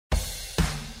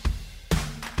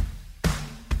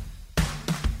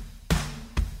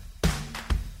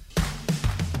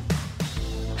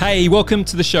Hey, welcome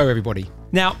to the show, everybody.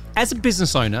 Now, as a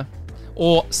business owner,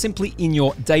 or simply in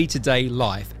your day-to-day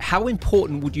life, how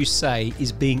important would you say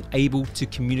is being able to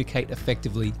communicate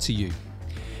effectively to you?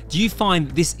 Do you find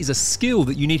this is a skill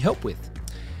that you need help with?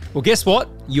 Well, guess what?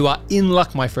 You are in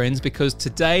luck, my friends, because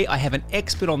today I have an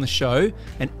expert on the show,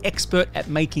 an expert at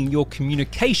making your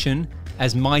communication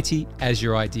as mighty as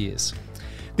your ideas.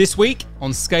 This week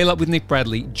on Scale Up with Nick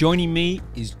Bradley, joining me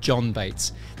is John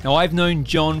Bates. Now, I've known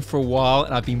John for a while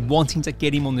and I've been wanting to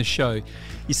get him on the show.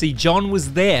 You see, John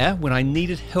was there when I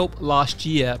needed help last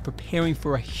year preparing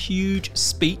for a huge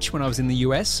speech when I was in the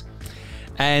US,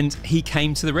 and he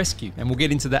came to the rescue, and we'll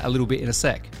get into that a little bit in a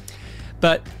sec.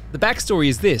 But the backstory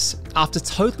is this: after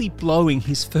totally blowing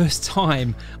his first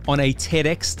time on a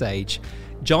TEDx stage,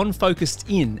 John focused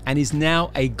in and is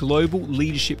now a global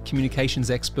leadership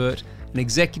communications expert, an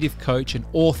executive coach, an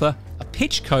author, a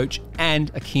pitch coach,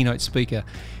 and a keynote speaker.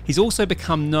 He's also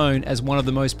become known as one of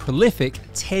the most prolific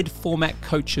TED format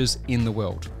coaches in the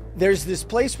world. There's this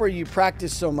place where you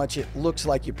practice so much it looks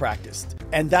like you practiced.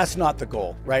 And that's not the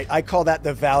goal, right? I call that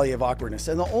the valley of awkwardness.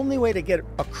 And the only way to get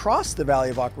across the valley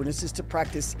of awkwardness is to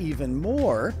practice even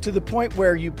more, to the point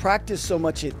where you practice so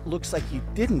much it looks like you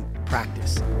didn't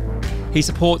practice. He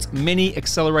supports many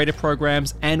accelerator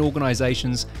programs and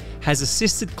organizations, has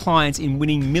assisted clients in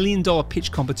winning $1 million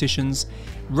pitch competitions,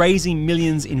 raising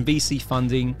millions in VC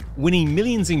funding, winning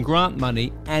millions in grant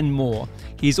money, and more.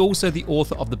 He is also the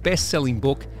author of the best-selling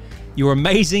book, Your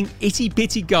Amazing Itty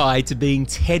Bitty Guide to Being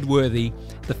TED-Worthy,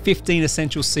 the 15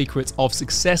 Essential Secrets of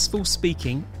Successful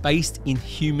Speaking based in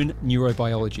Human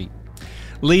Neurobiology.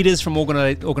 Leaders from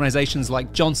organizations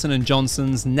like Johnson &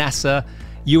 Johnson's, NASA,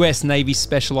 US Navy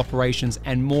Special Operations,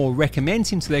 and more recommend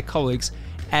him to their colleagues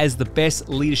as the best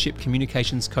leadership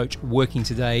communications coach working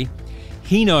today.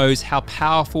 He knows how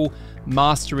powerful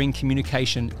mastering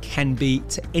communication can be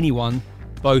to anyone,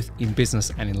 both in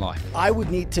business and in life. I would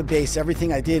need to base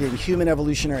everything I did in human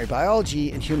evolutionary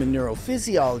biology and human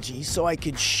neurophysiology so I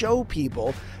could show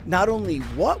people not only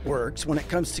what works when it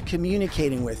comes to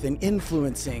communicating with and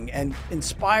influencing and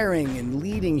inspiring and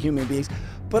leading human beings,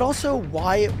 but also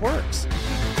why it works.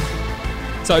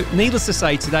 So needless to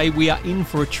say, today we are in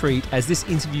for a treat as this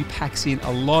interview packs in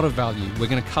a lot of value. We're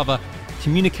going to cover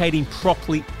communicating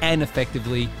properly and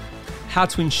effectively, how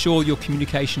to ensure your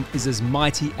communication is as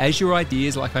mighty as your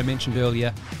ideas, like I mentioned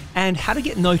earlier, and how to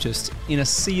get noticed in a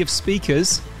sea of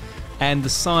speakers, and the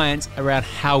science around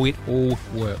how it all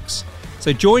works.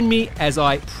 So join me as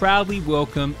I proudly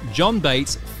welcome John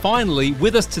Bates, finally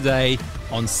with us today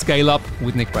on Scale Up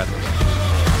with Nick Bradley.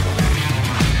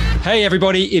 Hey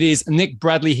everybody, it is Nick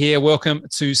Bradley here. Welcome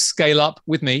to Scale Up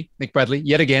with me, Nick Bradley,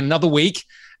 yet again, another week.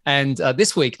 And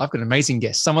this week, I've got an amazing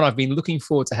guest, someone I've been looking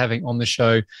forward to having on the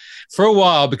show for a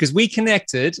while, because we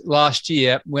connected last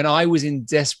year when I was in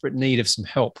desperate need of some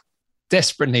help,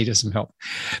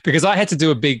 because I had to do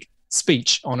a big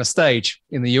speech on a stage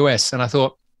in the US. And I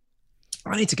thought,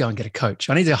 I need to go and get a coach.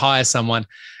 I need to hire someone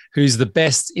who's the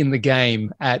best in the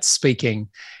game at speaking.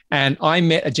 And I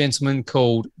met a gentleman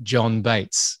called John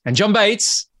Bates. And John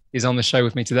Bates is on the show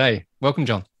with me today. Welcome,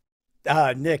 John.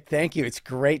 Nick, thank you. It's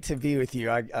great to be with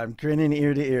you. I'm grinning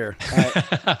ear to ear.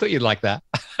 I thought you'd like that.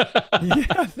 Yeah,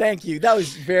 thank you. That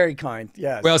was very kind.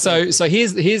 Yeah. Well, so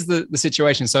here's the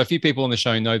situation. So a few people on the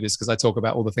show know this because I talk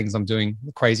about all the things I'm doing,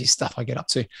 the crazy stuff I get up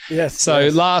to. Yes. So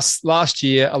yes. last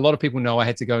year, a lot of people know I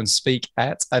had to go and speak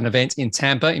at an event in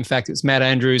Tampa. In fact, it's Matt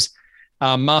Andrews'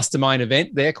 mastermind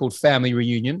event there called Family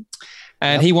Reunion.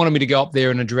 And He wanted me to go up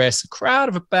there and address a crowd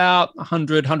of about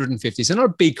 100, 150. So not a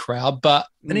big crowd, but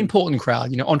an important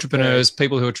crowd, entrepreneurs,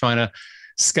 people who are trying to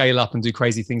scale up and do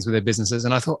crazy things with their businesses.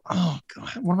 And I thought, oh God,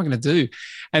 what am I going to do?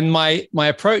 And my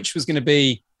approach was going to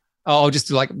be, I'll just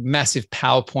do like massive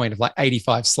PowerPoint of like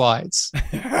 85 slides.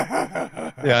 Yeah,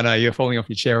 I know you're falling off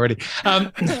your chair already.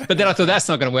 But then I thought that's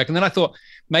not going to work. And then I thought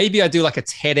maybe I do like a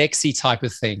TEDx-y type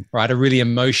of thing, right? A really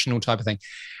emotional type of thing.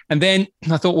 And then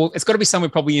I thought, well, it's got to be somewhere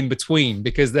probably in between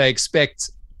because they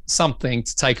expect something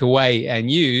to take away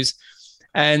and use.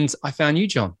 And I found you,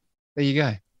 John. There you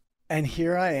go. And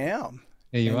here I am.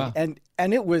 There you are. And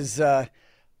it was, I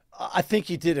think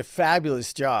you did a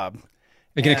fabulous job.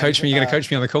 You're going to coach me? You're going to coach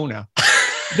me on the call now?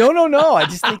 No. I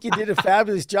just think you did a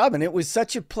fabulous job. And it was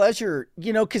such a pleasure,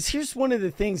 because here's one of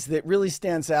the things that really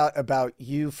stands out about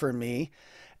you for me.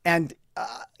 And,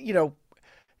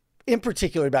 in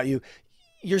particular about you.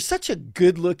 You're such a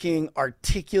good-looking,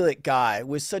 articulate guy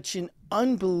with such an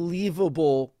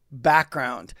unbelievable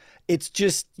background. It's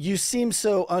just, you seem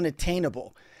so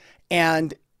unattainable.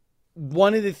 And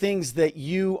one of the things that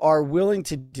you are willing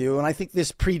to do, and I think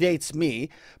this predates me,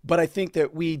 but I think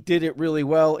that we did it really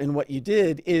well in what you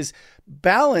did, is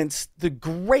balance the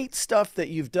great stuff that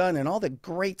you've done and all the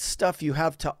great stuff you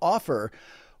have to offer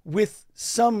with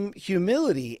some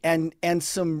humility and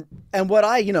what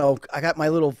I got my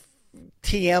little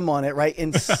TM on it, right?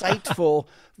 Insightful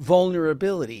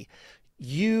vulnerability.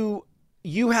 You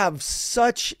have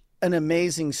such an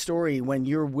amazing story when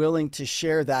you're willing to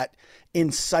share that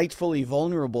insightfully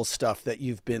vulnerable stuff that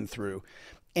you've been through.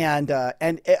 And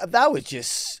that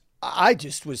was I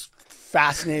just was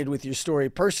fascinated with your story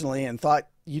personally and thought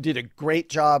you did a great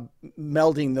job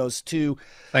melding those two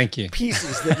Thank you.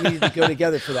 pieces that needed to go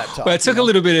together for that talk. Well, it took a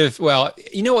little bit of,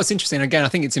 what's interesting, again, I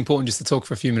think it's important just to talk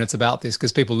for a few minutes about this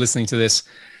because people listening to this,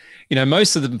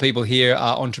 most of the people here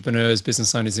are entrepreneurs,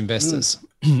 business owners, investors,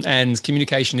 and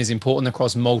communication is important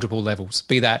across multiple levels,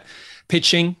 be that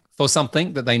pitching for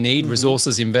something that they need,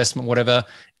 resources, investment, whatever,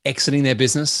 exiting their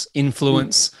business,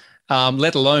 influence,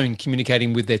 let alone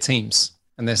communicating with their teams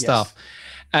and their staff.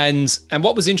 And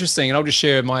what was interesting, and I'll just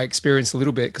share my experience a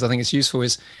little bit because I think it's useful,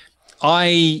 is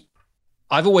I've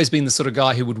always been the sort of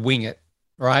guy who would wing it,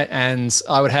 right? And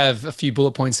I would have a few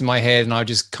bullet points in my head and I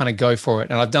just kind of go for it.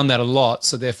 And I've done that a lot.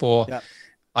 So therefore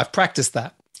I've practiced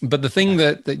that. But the thing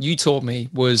that you taught me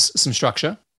was some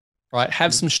structure, right?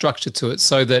 Have some structure to it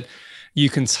so that you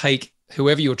can take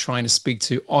whoever you're trying to speak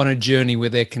to on a journey where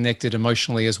they're connected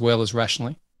emotionally as well as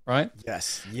rationally. Right?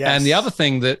 Yes. And the other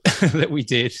thing that we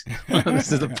did,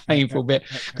 this is a painful bit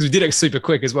because we did it super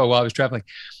quick as well while I was traveling,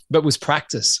 but was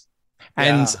practice.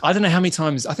 And I don't know how many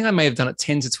times, I think I may have done it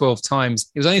 10 to 12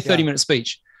 times. It was only a 30-minute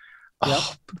speech.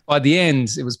 By the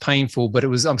end, it was painful, but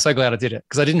I'm so glad I did it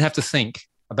because I didn't have to think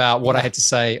about what I had to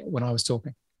say when I was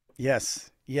talking. Yes.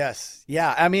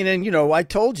 Yeah. I mean, and I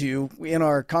told you in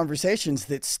our conversations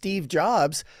that Steve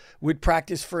Jobs would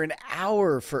practice for an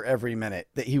hour for every minute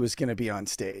that he was going to be on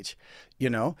stage,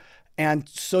 and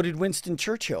so did Winston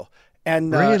Churchill.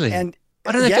 And really, and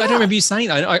I don't know. I don't remember you saying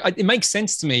that. It makes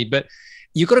sense to me, but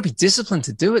you've got to be disciplined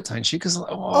to do it, don't you? Because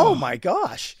oh my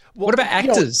gosh, what about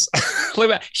actors? What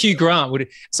about Hugh Grant?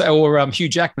 Or Hugh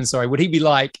Jackman? Sorry, would he be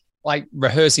like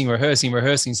rehearsing?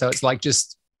 So it's like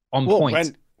just on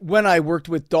point. When I worked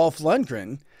with Dolph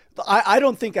Lundgren, I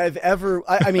don't think I've ever,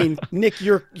 I mean, Nick,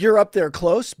 you're up there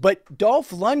close, but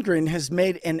Dolph Lundgren has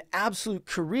made an absolute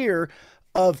career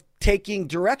of taking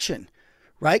direction,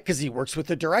 right? Because he works with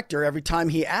the director every time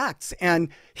he acts. And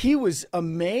he was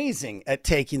amazing at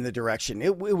taking the direction.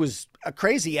 It was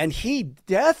crazy. And he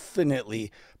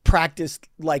definitely practiced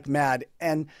like mad.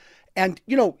 And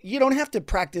you don't have to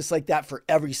practice like that for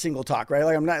every single talk, right?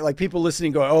 Like I'm not like people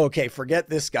listening going, oh, okay, forget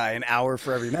this guy, an hour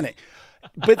for every minute.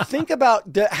 But think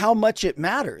about how much it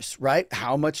matters, right?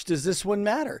 How much does this one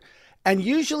matter? And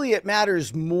usually it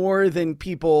matters more than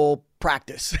people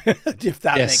practice, if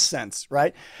that makes sense,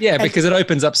 right? Yeah, because it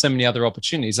opens up so many other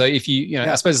opportunities. So if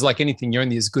I suppose it's like anything, you're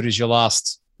only as good as your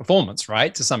last performance,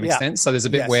 right? To some extent. So there's a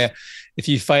bit where if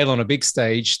you fail on a big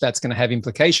stage, that's going to have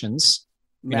implications.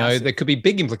 Massive. There could be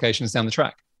big implications down the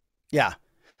track. Yeah.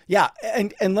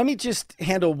 And let me just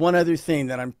handle one other thing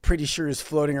that I'm pretty sure is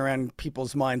floating around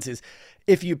people's minds is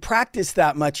if you practice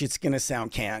that much, it's going to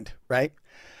sound canned, right?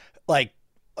 Like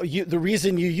the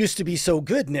reason you used to be so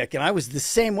good, Nick, and I was the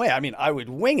same way. I mean, I would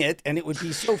wing it and it would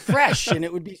be so fresh and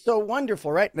it would be so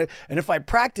wonderful, right? And if I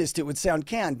practiced, it would sound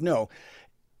canned. No,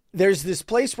 there's this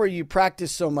place where you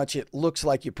practice so much, it looks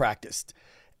like you practiced.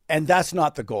 And that's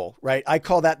not the goal, right? I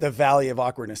call that the valley of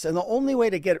awkwardness. And the only way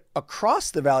to get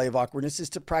across the valley of awkwardness is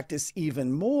to practice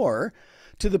even more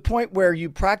to the point where you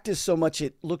practice so much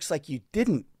it looks like you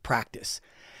didn't practice.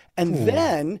 And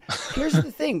then here's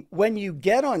the thing. When you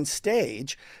get on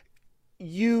stage,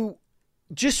 you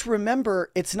just remember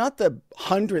it's not the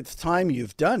 100th time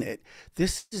you've done it.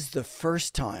 This is the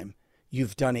first time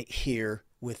you've done it here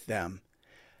with them.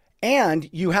 And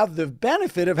you have the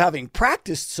benefit of having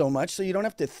practiced so much so you don't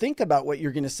have to think about what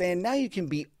you're going to say. And now you can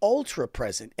be ultra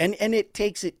present. And it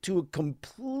takes it to a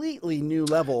completely new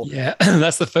level. Yeah,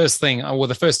 that's the first thing. Well,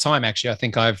 the first time, actually, I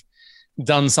think I've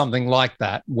done something like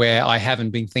that where I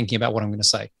haven't been thinking about what I'm going to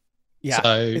say. Yeah.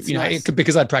 So, nice.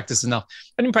 Because I'd practiced enough.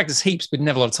 I didn't practice heaps, but didn't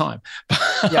have a lot of time.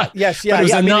 Yes.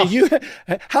 Enough. I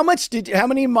mean, how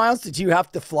many miles did you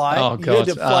have to fly? Oh, God. You had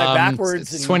to fly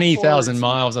backwards. 20,000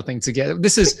 miles, I think, to get.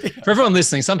 This is, for everyone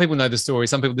listening, some people know the story.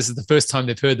 Some people, this is the first time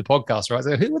they've heard the podcast, right?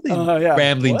 So who are these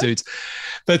rambling dudes?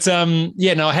 But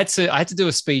I had to do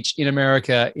a speech in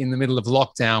America in the middle of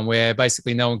lockdown where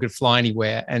basically no one could fly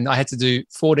anywhere. And I had to do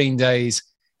 14 days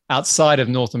outside of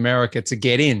North America to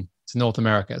get in to North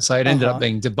America. So it ended up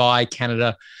being Dubai,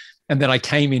 Canada, and then I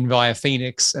came in via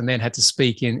Phoenix, and then had to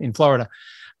speak in Florida.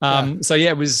 So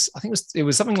yeah, it was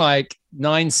something like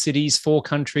 9 cities, 4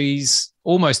 countries,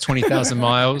 almost 20,000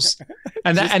 miles.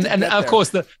 And of course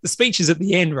the speech is at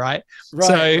the end, right?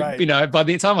 So, you know, by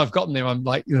the time I've gotten there, I'm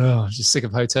like, oh, I'm just sick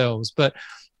of hotels. But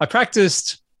I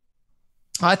practiced,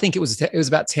 I think it was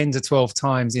about 10 to 12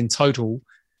 times in total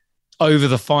over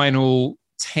the final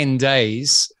 10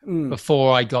 days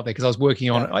before I got there, because I was working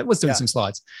on I was doing some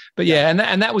slides. But and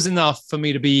that was enough for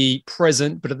me to be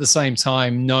present, but at the same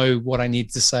time know what I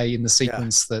needed to say in the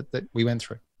sequence that we went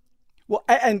through. Well,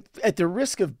 and at the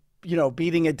risk of, you know,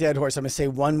 beating a dead horse, I'm going to say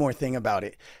one more thing about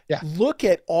it. Look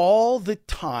at all the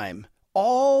time,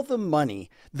 all the money,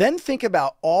 then think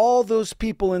about all those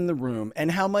people in the room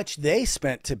and how much they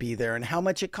spent to be there and how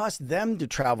much it cost them to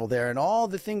travel there and all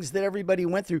the things that everybody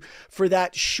went through for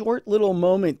that short little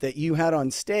moment that you had on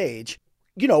stage.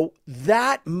 You know,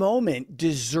 that moment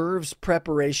deserves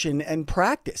preparation and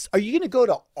practice. Are you going to go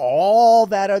to all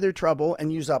that other trouble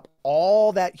and use up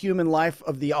all that human life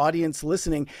of the audience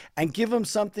listening and give them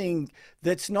something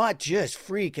that's not just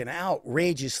freaking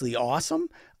outrageously awesome?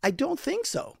 I don't think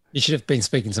so. You should have been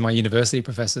speaking to my university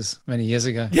professors many years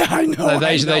ago. Yeah, I know.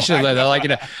 They should have. They're like, you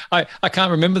know, I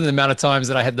can't remember the amount of times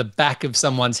that I had the back of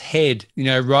someone's head, you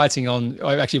know, writing on.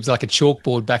 Actually, it was like a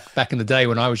chalkboard back in the day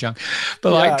when I was young.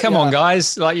 But like, come on,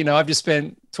 guys! Like, you know, I've just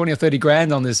spent 20 or 30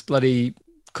 grand on this bloody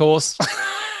course.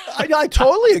 I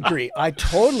totally agree. I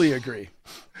totally agree.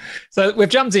 So we've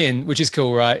jumped in, which is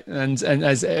cool, right? And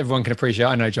as everyone can appreciate,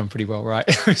 I know John pretty well, right?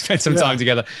 We've spent some time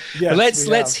together. Yes,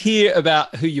 but let's hear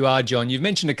about who you are, John. You've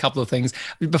mentioned a couple of things.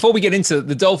 Before we get into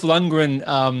the Dolph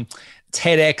Lundgren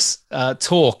TEDx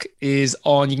talk is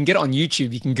on, you can get it on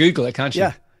YouTube. You can Google it, can't you?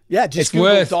 Yeah. Just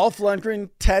Google Dolph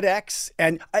Lundgren TEDx.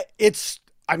 And it's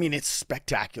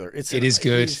spectacular. It is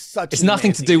good. It's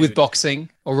nothing to do with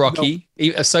boxing or Rocky,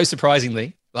 so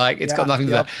surprisingly. Like it's got nothing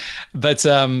to that, but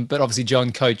obviously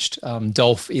John coached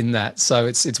Dolph in that, so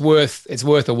it's worth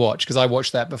a watch, because I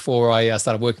watched that before I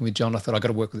started working with John. I thought I got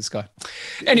to work with this guy.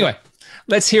 Anyway,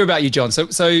 let's hear about you, John.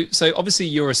 So obviously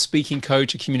you're a speaking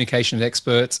coach, a communication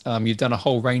expert. You've done a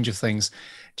whole range of things.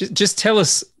 Just tell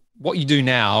us what you do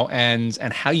now and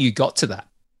how you got to that.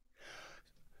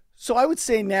 So I would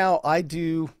say now I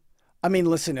do. I mean,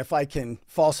 listen, if I can,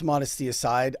 false modesty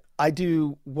aside, I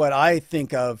do what I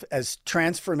think of as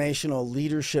transformational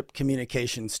leadership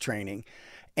communications training.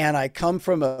 And I come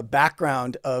from a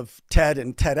background of TED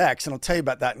and TEDx, and I'll tell you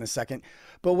about that in a second.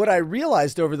 But what I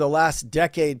realized over the last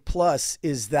decade plus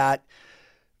is that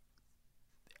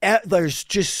there's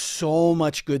just so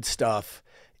much good stuff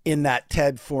in that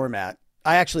TED format.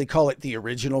 I actually call it the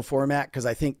original format, because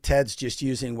I think TED's just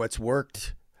using what's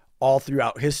worked all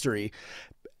throughout history.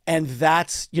 And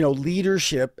that's, you know,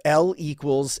 leadership, L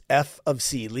equals F of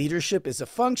C. Leadership is a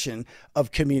function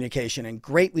of communication, and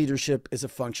great leadership is a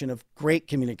function of great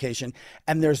communication.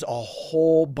 And there's a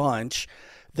whole bunch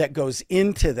that goes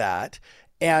into that.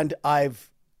 And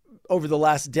I've, over the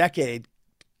last decade,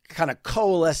 kind of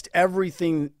coalesced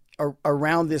everything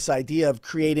around this idea of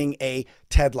creating a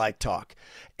TED-like talk.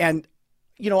 And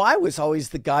you know, I was always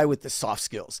the guy with the soft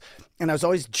skills, and I was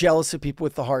always jealous of people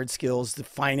with the hard skills, the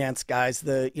finance guys,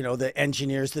 the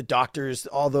engineers, the doctors,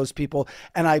 all those people.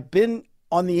 And I've been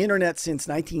on the internet since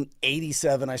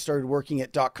 1987. I started working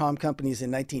at .com companies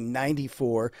in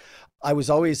 1994. I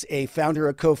was always a founder,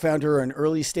 a co-founder, or an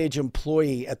early stage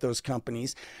employee at those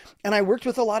companies. And I worked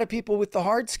with a lot of people with the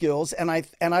hard skills, and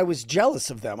I was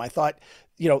jealous of them. I thought,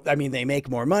 you know, I mean, they make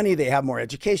more money, they have more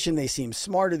education, they seem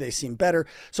smarter, they seem better.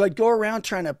 So I'd go around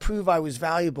trying to prove I was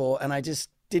valuable, and I just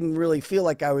didn't really feel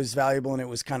like I was valuable, and it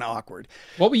was kind of awkward.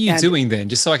 What were you doing then?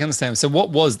 Just so I can understand. So what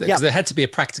was that? Because there had to be a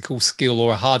practical skill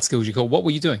or a hard skill, you call. What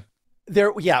were you doing?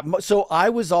 So I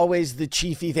was always the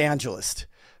chief evangelist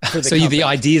for the So you're the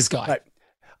ideas guy. Right.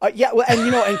 Well, and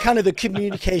you know, and kind of the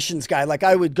communications guy. Like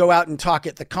I would go out and talk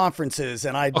at the conferences,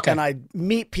 and I'd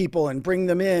meet people and bring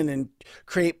them in and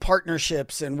create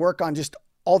partnerships and work on just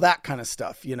all that kind of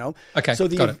stuff, you know? Okay. So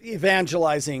the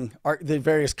evangelizing the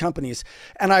various companies.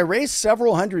 And I raised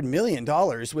several $100 million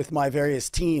with my various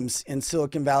teams in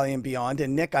Silicon Valley and beyond.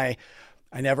 And Nick, I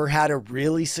never had a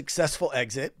really successful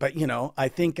exit, but you know, I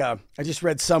think I just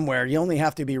read somewhere you only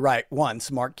have to be right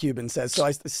once, Mark Cuban says. So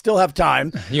I still have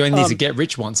time. You only need to get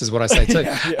rich once, is what I say too.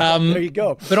 There you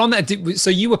go. But on that, so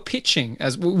you were pitching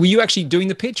were you actually doing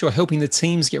the pitch or helping the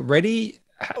teams get ready?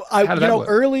 How did that work?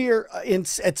 Earlier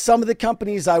at some of the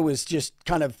companies, I was just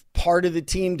kind of part of the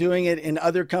team doing it. In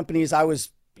other companies, I was,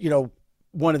 you know,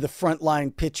 one of the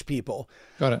frontline pitch people.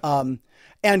 Got it.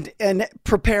 And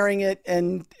preparing it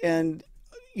and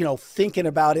thinking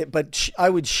about it, but I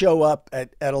would show up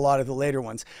at a lot of the later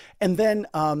ones. And then,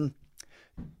 I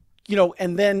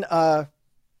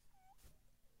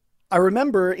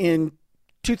remember in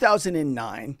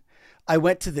 2009, I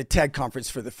went to the TED conference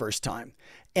for the first time,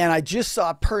 and I just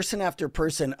saw person after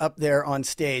person up there on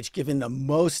stage giving the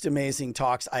most amazing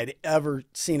talks I'd ever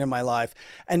seen in my life.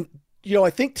 And I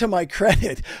think to my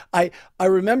credit, I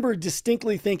remember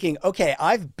distinctly thinking, okay,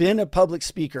 I've been a public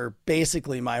speaker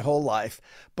basically my whole life,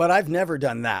 but I've never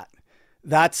done that.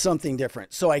 That's something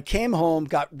different. So I came home,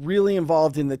 got really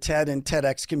involved in the TED and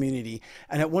TEDx community.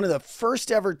 And at one of the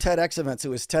first ever TEDx events, it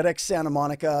was TEDx Santa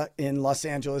Monica in Los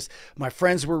Angeles. My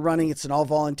friends were running. It's an all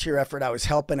volunteer effort. I was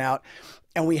helping out.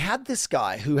 And we had this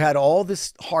guy who had all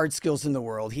this hard skills in the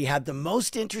world. He had the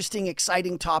most interesting,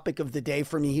 exciting topic of the day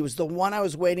for me. He was the one I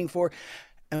was waiting for.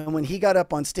 And when he got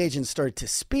up on stage and started to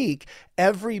speak,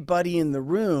 everybody in the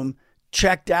room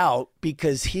checked out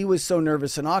because he was so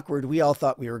nervous and awkward. We all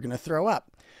thought we were going to throw up.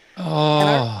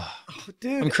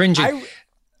 Dude, I'm cringing.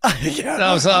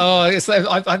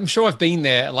 I'm sure I've been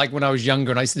there. Like when I was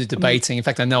younger and I used to do debating. In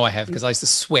fact, I know I have, because I used to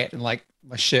sweat and like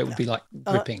my shirt would be like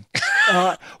dripping.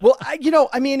 Well,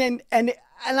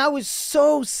 and I was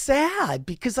so sad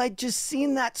because I'd just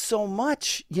seen that so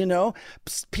much,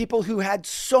 people who had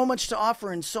so much to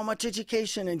offer and so much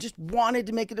education and just wanted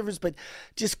to make a difference, but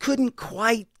just couldn't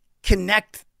quite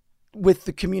connect with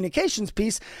the communications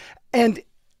piece. And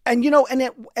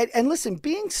listen,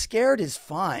 being scared is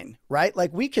fine, right?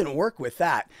 Like we can work with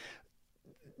that.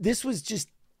 This was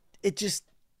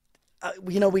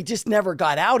we just never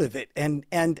got out of it. And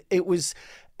I was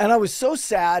so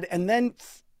sad. And then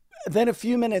a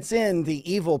few minutes in,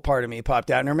 the evil part of me popped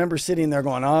out. And I remember sitting there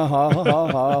going,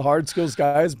 hard skills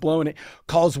guys blowing it,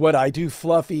 calls what I do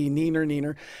fluffy,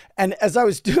 neener. And as I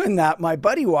was doing that, my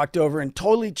buddy walked over and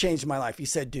totally changed my life. He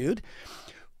said, dude,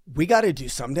 we got to do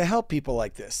something to help people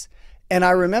like this. And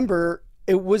I remember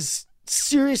it was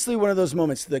seriously one of those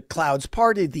moments. The clouds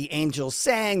parted, the angels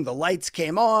sang, the lights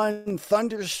came on,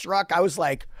 thunder struck. I was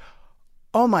like,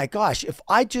 oh my gosh, if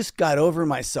I just got over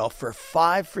myself for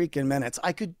 5 freaking minutes,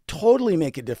 I could totally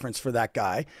make a difference for that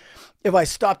guy if I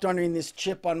stopped honoring this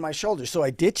chip on my shoulder. So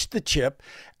I ditched the chip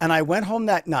and I went home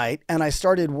that night and I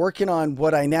started working on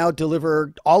what I now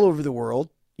deliver all over the world,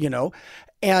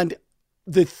 and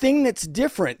the thing that's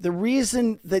different, the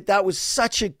reason that was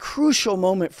such a crucial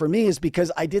moment for me is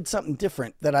because I did something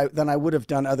different than I would have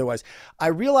done otherwise. I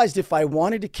realized if I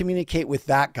wanted to communicate with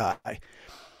that guy,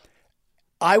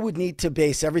 I would need to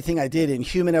base everything I did in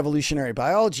human evolutionary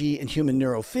biology and human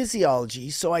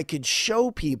neurophysiology so I could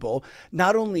show people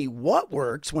not only what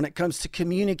works when it comes to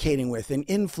communicating with and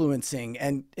influencing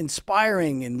and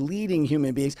inspiring and leading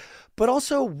human beings, but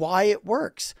also why it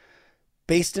works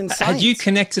based in science. Had you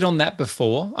connected on that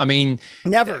before? I mean,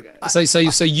 never. So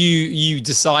you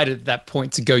decided at that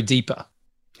point to go deeper.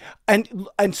 And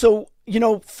so,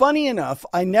 funny enough,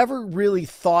 I never really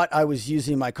thought I was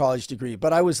using my college degree,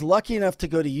 but I was lucky enough to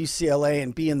go to UCLA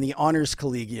and be in the honors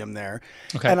collegium there.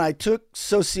 Okay. And I took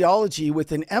sociology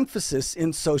with an emphasis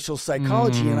in social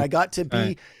psychology, and I got to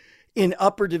be in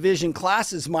upper division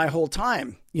classes my whole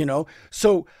time,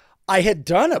 So I had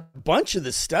done a bunch of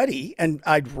the study and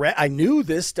I knew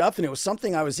this stuff and it was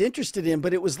something I was interested in,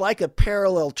 but it was like a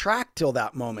parallel track till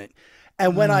that moment.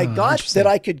 And when I got that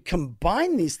I could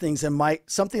combine these things and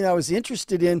something I was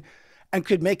interested in and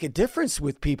could make a difference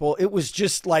with people, it was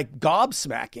just like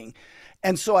gobsmacking.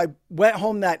 And so I went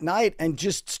home that night and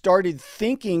just started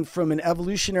thinking from an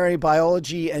evolutionary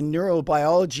biology and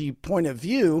neurobiology point of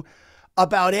view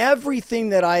about everything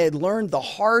that I had learned the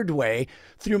hard way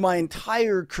through my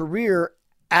entire career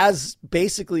as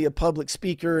basically a public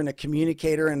speaker and a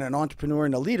communicator and an entrepreneur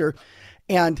and a leader.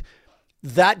 And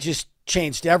that just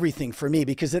changed everything for me,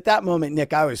 because at that moment,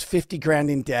 Nick, I was 50 grand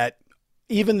in debt.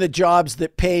 Even the jobs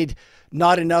that paid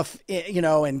not enough,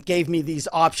 and gave me these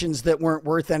options that weren't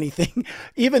worth anything,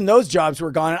 even those jobs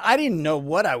were gone. I didn't know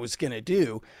what I was going to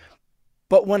do.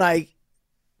 But when I,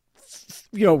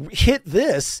 hit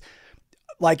this,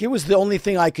 like it was the only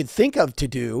thing I could think of to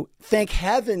do. Thank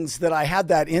heavens that I had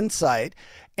that insight.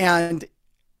 And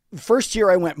first year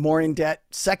I went more in debt.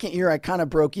 Second year I kind of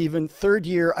broke even. Third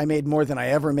year I made more than I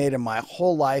ever made in my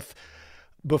whole life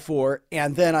before.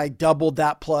 And then I doubled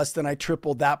that plus, then I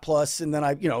tripled that plus, and then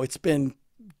it's been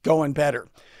going better.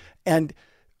 And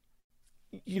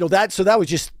that was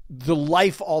just the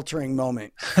life altering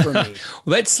moment for me.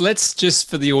 let's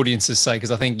just, for the audience's sake,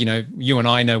 because I think, you and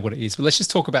I know what it is, but let's just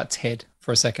talk about TED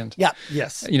for a second. Yeah.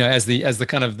 Yes. As the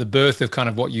kind of the birth of kind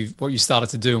of what you started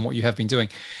to do and what you have been doing.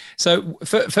 So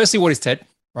firstly, what is TED,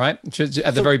 right?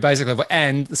 At the very basic level.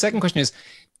 And the second question is,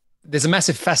 there's a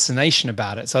massive fascination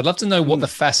about it. So I'd love to know what the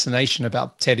fascination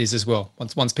about TED is as well,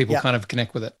 once people kind of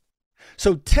connect with it.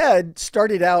 So TED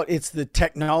started out, it's the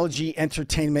Technology,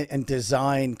 Entertainment, and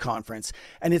Design Conference.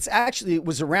 And it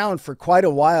was around for quite a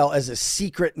while as a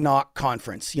secret knock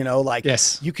conference, like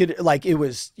you could, like it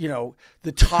was,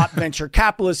 the top venture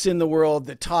capitalists in the world,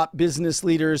 the top business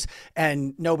leaders,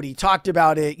 and nobody talked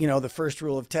about it. The first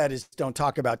rule of TED is don't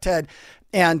talk about TED.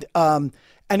 And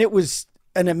it was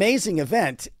an amazing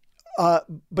event.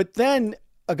 But then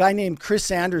a guy named Chris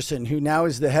Anderson, who now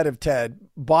is the head of TED,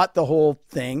 bought the whole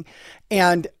thing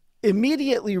and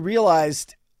immediately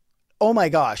realized, oh my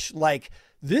gosh, like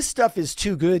this stuff is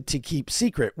too good to keep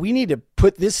secret. We need to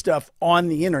put this stuff on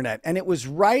the internet. And it was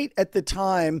right at the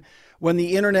time when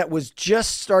the internet was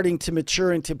just starting to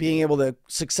mature into being able to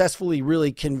successfully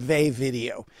really convey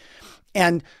video.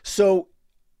 And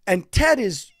TED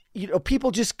is,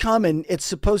 people just come and it's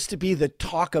supposed to be the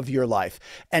talk of your life.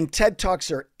 And TED Talks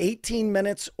are 18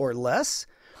 minutes or less.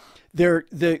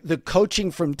 The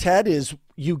coaching from TED is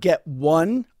you get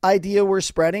one idea we're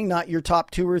spreading, not your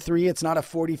top 2 or 3. It's not a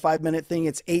 45-minute thing.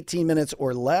 It's 18 minutes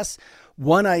or less.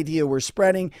 One idea we're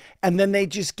spreading. And then they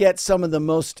just get some of the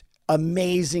most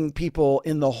amazing people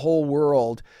in the whole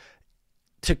world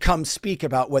to come speak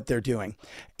about what they're doing.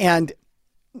 And,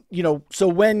 so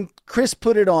when Chris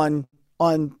put it on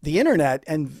the internet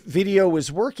and video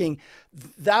was working,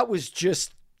 that was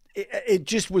just, it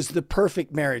just was the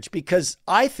perfect marriage, because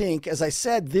I think, as I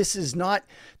said, this is not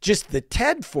just the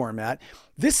TED format.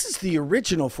 This is the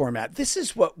original format. This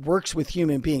is what works with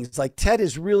human beings. Like TED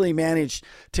has really managed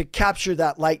to capture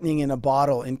that lightning in a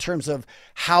bottle in terms of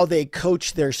how they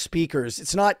coach their speakers.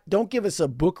 It's not, don't give us a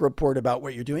book report about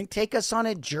what you're doing. Take us on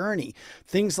a journey,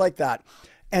 things like that.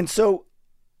 And so,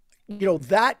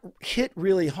 that hit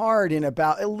really hard in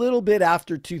about a little bit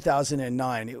after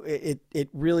 2009. It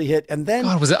really hit. And then,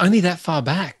 God, was it only that far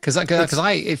back? Because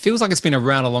it feels like it's been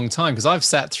around a long time. Because I've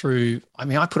sat through. I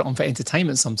mean, I put it on for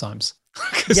entertainment sometimes.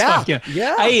 Yeah.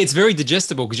 It's very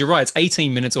digestible because you're right. It's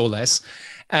 18 minutes or less,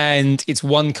 and it's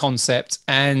one concept.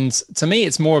 And to me,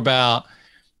 it's more about.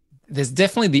 There's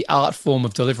definitely the art form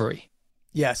of delivery.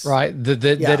 Yes. Right.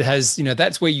 That has,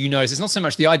 that's where it's not so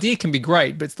much the idea can be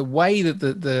great, but it's the way that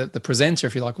the presenter,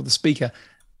 if you like, or the speaker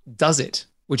does it,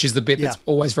 which is the bit that's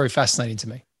always very fascinating to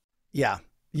me. Yeah.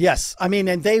 Yes. I mean,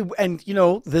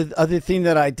 the other thing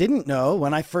that I didn't know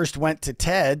when I first went to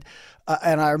TED,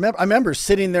 and I remember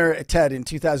sitting there at TED in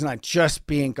 2009, just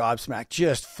being gobsmacked,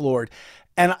 just floored.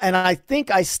 And I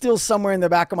think I still somewhere in the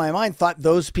back of my mind thought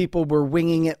those people were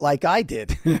winging it like I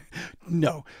did.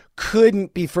 No,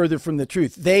 couldn't be further from the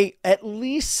truth. They, at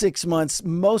least 6 months,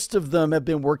 most of them have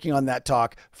been working on that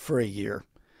talk for a year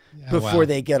before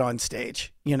they get on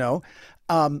stage, and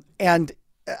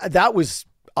that was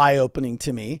eye-opening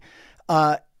to me.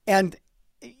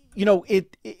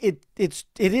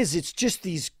 It's just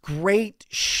these great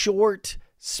short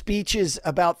speeches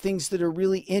about things that are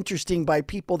really interesting by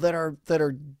people that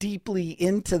are deeply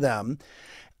into them.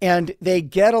 And they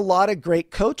get a lot of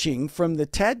great coaching from the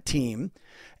TED team.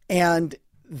 And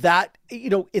that,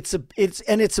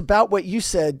 it's about what you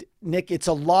said, Nick. It's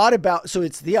a lot about, so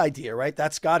it's the idea, right?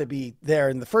 That's got to be there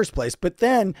in the first place. But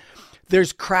then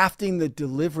there's crafting the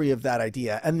delivery of that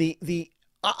idea. And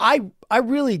I've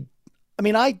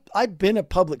been a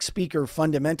public speaker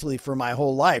fundamentally for my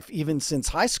whole life, even since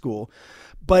high school.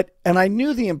 And I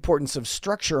knew the importance of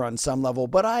structure on some level,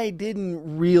 but I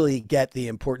didn't really get the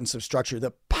importance of structure,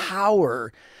 the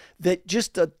power that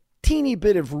just a teeny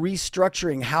bit of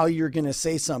restructuring how you're going to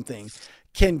say something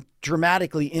can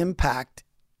dramatically impact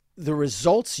the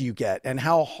results you get, and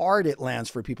how hard it lands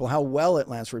for people, how well it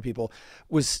lands for people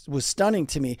was stunning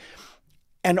to me.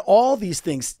 And all these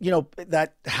things,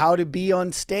 that how to be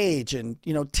on stage, and,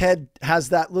 TED has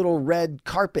that little red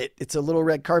carpet. It's a little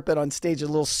red carpet on stage, a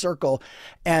little circle,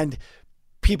 and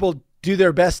people do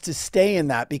their best to stay in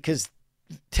that because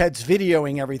Ted's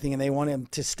videoing everything and they want him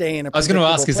to stay in a. I was going to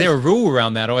ask, is there a rule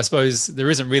around that? Or I suppose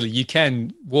there isn't really. You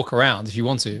can walk around if you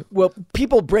want to. Well,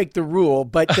 people break the rule,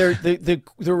 but the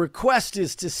request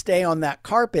is to stay on that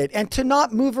carpet and to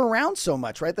not move around so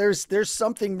much, right? There's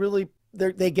something really.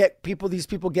 These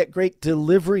people get great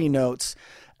delivery notes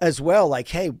as well. Like,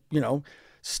 hey,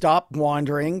 stop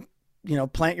wandering,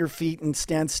 plant your feet and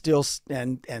stand still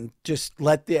and just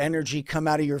let the energy come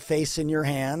out of your face and your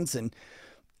hands. And,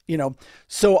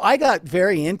 so I got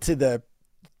very into the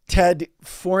TED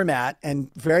format and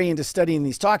very into studying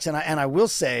these talks. And I will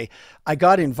say I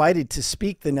got invited to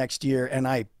speak the next year and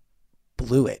I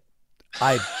blew it.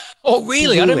 Oh,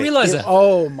 really? I didn't realize that.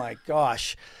 Oh my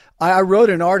gosh. I wrote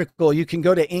an article. You can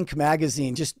go to Inc.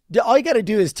 magazine. Just all you got to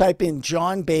do is type in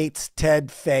John Bates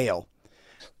TED fail.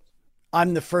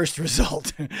 I'm the first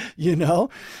result, you know?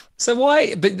 So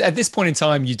why, but at this point in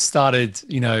time, you'd started,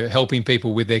 helping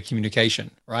people with their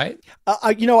communication, right?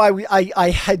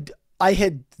 I had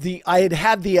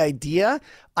had the idea.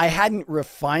 I hadn't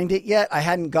refined it yet. I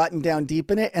hadn't gotten down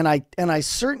deep in it. And I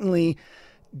certainly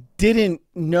didn't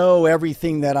know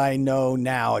everything that I know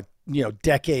now,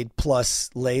 decade plus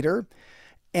later.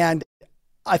 And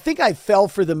I think I fell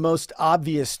for the most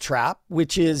obvious trap,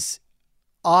 which is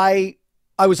I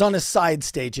was on a side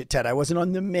stage at TED. I wasn't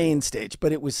on the main stage,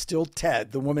 but it was still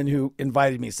TED. The woman who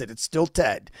invited me said, it's still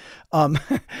TED.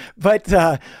 But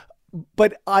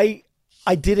I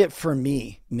did it for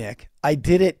me, Nick. I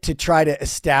did it to try to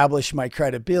establish my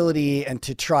credibility and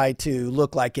to try to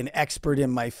look like an expert in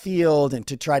my field and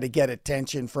to try to get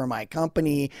attention for my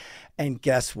company. And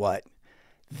guess what?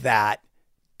 That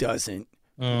doesn't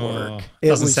work. It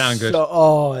doesn't sound good.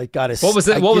 It got to.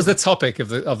 What was the topic of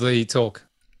the talk?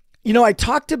 I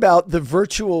talked about the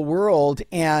virtual world,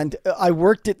 and I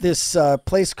worked at this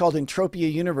place called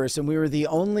Entropia Universe, and we were the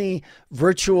only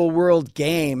virtual world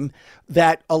game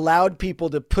that allowed people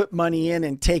to put money in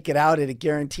and take it out at a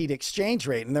guaranteed exchange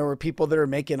rate. And there were people that are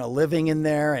making a living in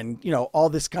there and, all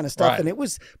this kind of stuff. Right. And it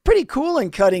was pretty cool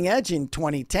and cutting edge in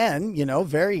 2010,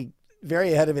 very,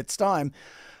 very ahead of its time.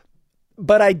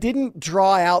 But I didn't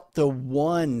draw out the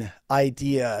one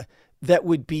idea that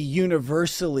would be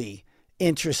universally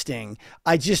interesting.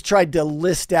 I just tried to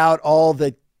list out all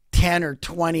the 10 or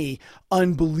 20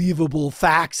 unbelievable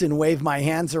facts and wave my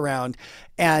hands around.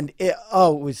 And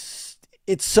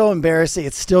it's so embarrassing.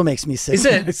 It still makes me sick.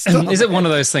 Is it one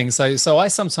of those things? So I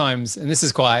sometimes, and this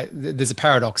is there's a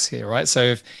paradox here, right?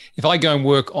 So if I go and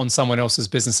work on someone else's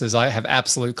businesses, I have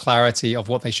absolute clarity of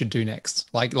what they should do next.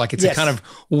 Like it's a kind of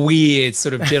weird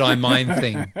sort of Jedi mind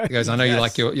thing. Because I know you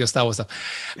like your Star Wars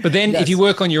stuff. But then if you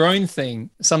work on your own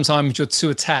thing, sometimes you're too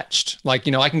attached. I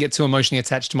can get too emotionally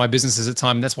attached to my businesses at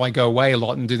times. That's why I go away a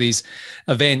lot and do these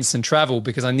events and travel,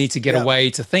 because I need to get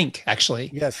away to think, actually.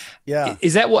 Yes. Yeah.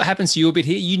 Is that what happens to you a bit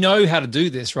here? You know how to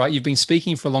do this, right? You've been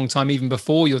speaking for a long time, even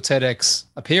before your TEDx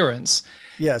appearance.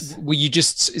 Yes.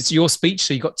 It's your speech,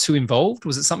 so you got too involved?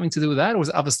 Was it something to do with that, or was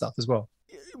it other stuff as well?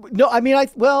 No, I mean,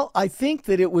 I think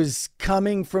that it was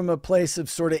coming from a place of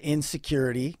sort of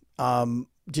insecurity,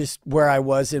 just where I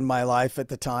was in my life at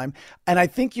the time. And I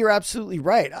think you're absolutely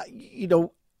right.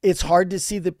 It's hard to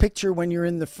see the picture when you're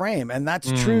in the frame. And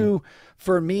that's true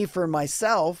for me, for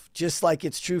myself, just like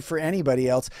it's true for anybody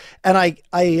else. And I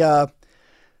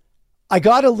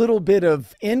got a little bit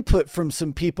of input from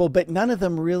some people, but none of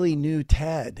them really knew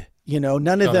TED.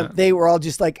 None of them, they were all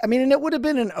just like, and it would have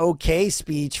been an okay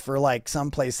speech for like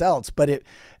someplace else, but it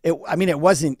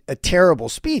wasn't a terrible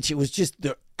speech. It was just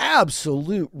the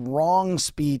absolute wrong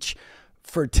speech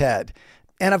for TED.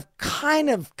 And I've kind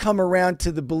of come around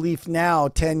to the belief now,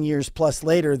 10 years plus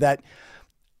later, that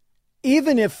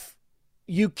even if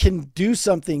you can do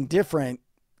something different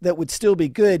that would still be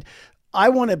good, I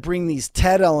want to bring these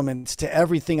TED elements to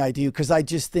everything I do, because I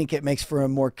just think it makes for a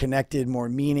more connected, more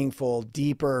meaningful,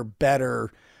 deeper,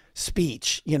 better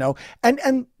speech,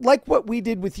 and like what we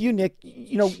did with you, Nick,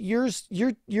 you're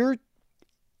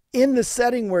in the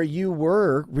setting where you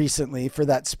were recently for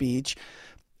that speech.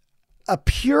 A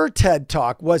pure TED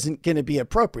talk wasn't going to be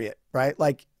appropriate, right?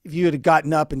 Like if you had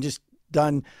gotten up and just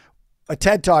done a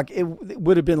TED talk, it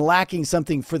would have been lacking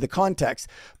something for the context.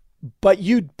 But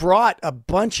you brought a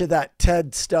bunch of that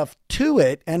TED stuff to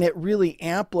it, and it really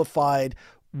amplified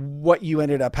what you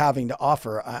ended up having to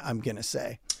offer, I'm going to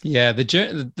say. Yeah,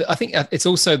 I think it's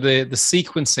also the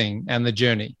sequencing and the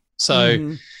journey.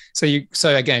 So,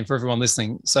 so again, for everyone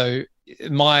listening, so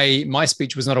my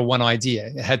speech was not a one idea.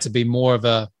 It had to be more of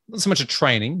not so much a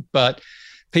training, but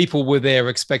people were there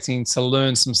expecting to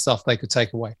learn some stuff they could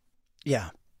take away. Yeah.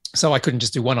 So I couldn't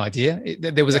just do one idea.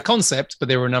 There was a concept, but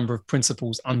there were a number of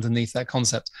principles underneath that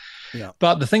concept. Yeah.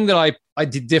 But the thing that I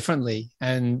did differently,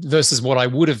 and versus what I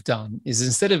would have done, is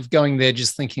instead of going there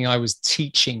just thinking I was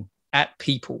teaching at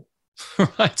people,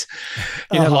 right?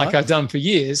 Like I've done for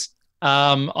years,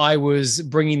 I was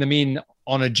bringing them in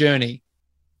on a journey,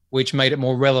 which made it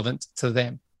more relevant to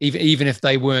them, even if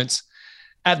they weren't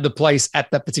at the place at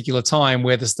that particular time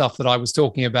where the stuff that I was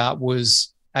talking about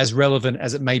was as relevant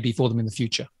as it may be for them in the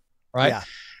future. Right. Yeah.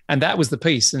 And that was the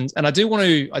piece. And I do want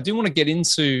to get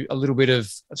into a little bit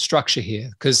of structure here,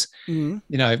 because,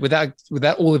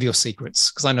 without all of your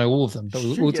secrets, because I know all of them, but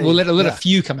we'll let a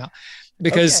few come out,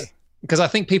 because I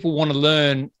think people want to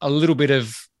learn a little bit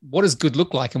of what does good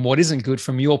look like and what isn't good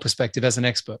from your perspective as an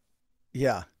expert.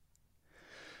 Yeah.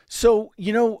 So,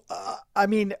 I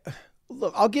mean,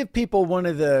 look, I'll give people one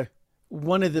of the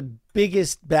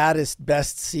biggest, baddest,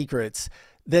 best secrets.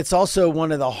 That's also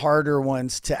one of the harder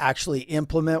ones to actually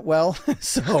implement well.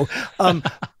 So,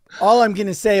 all I'm going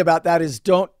to say about that is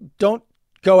don't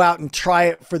go out and try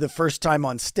it for the first time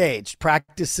on stage.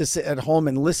 Practice this at home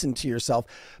and listen to yourself.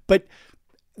 But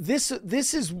this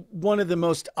is one of the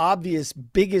most obvious,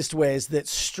 biggest ways that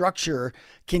structure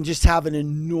can just have an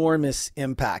enormous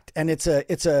impact. And it's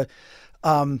an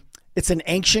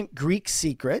ancient Greek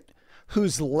secret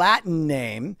whose Latin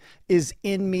name is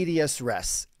in medias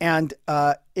res, and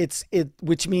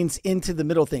which means into the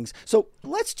middle things. So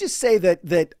let's just say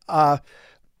that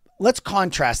let's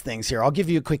contrast things here. I'll give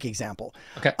you a quick example.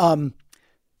 Okay.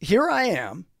 Here I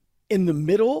am in the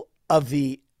middle of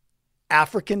the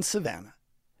African savanna,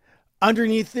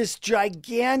 underneath this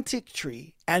gigantic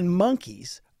tree, and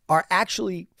monkeys are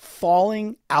actually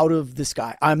falling out of the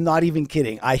sky. I'm not even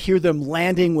kidding. I hear them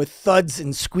landing with thuds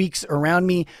and squeaks around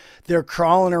me. They're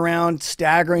crawling around,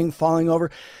 staggering, falling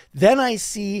over. Then I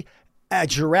see a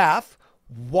giraffe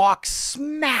walk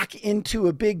smack into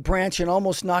a big branch and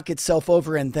almost knock itself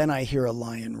over. And then I hear a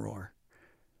lion roar.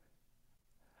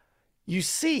 You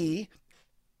see,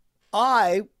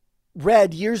 I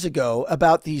read years ago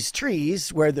about these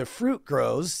trees where the fruit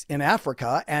grows in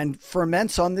Africa and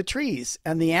ferments on the trees.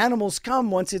 And the animals come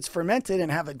once it's fermented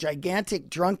and have a gigantic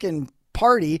drunken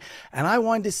party. And I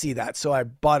wanted to see that. So I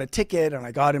bought a ticket and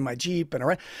I got in my Jeep and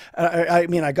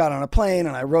I got on a plane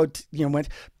and I rode, went.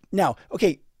 Now,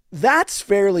 okay, that's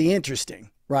fairly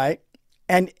interesting, right?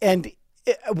 And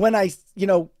when I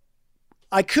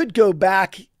could go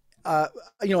back. I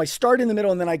start in the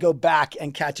middle and then I go back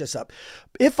and catch us up.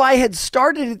 If I had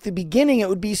started at the beginning, it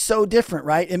would be so different,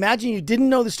 right? Imagine you didn't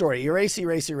know the story. You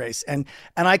race. And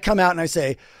I come out and I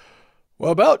say,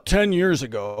 well, about 10 years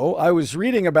ago, I was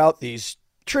reading about these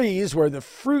trees where the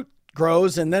fruit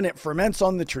grows and then it ferments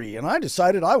on the tree. And I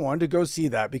decided I wanted to go see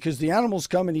that because the animals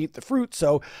come and eat the fruit.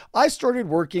 So I started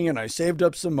working and I saved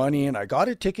up some money and I got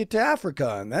a ticket to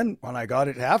Africa. And then when I got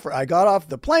it to Africa, I got off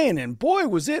the plane and boy,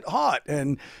 was it hot.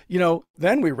 And,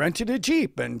 then we rented a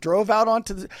Jeep and drove out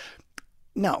onto the,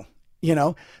 no,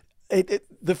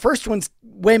 the first one's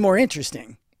way more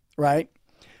interesting, right?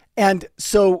 And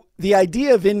so the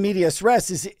idea of in medias res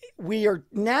is we are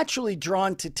naturally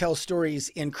drawn to tell stories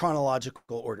in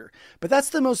chronological order, but that's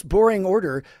the most boring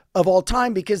order of all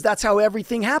time because that's how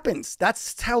everything happens.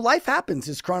 That's how life happens,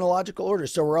 is chronological order.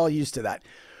 So we're all used to that.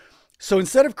 So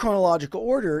instead of chronological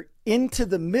order, into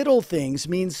the middle things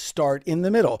means start in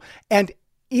the middle. And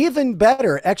even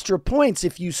better, extra points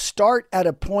if you start at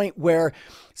a point where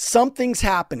something's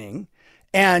happening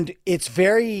and it's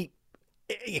very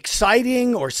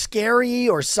exciting or scary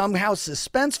or somehow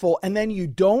suspenseful, and then you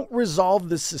don't resolve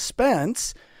the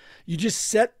suspense. You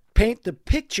just paint the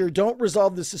picture, don't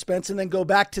resolve the suspense, and then go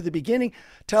back to the beginning.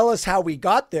 Tell us how we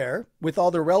got there with all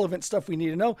the relevant stuff we need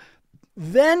to know.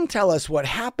 Then tell us what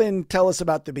happened. Tell us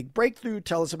about the big breakthrough.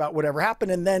 Tell us about whatever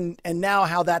happened. And now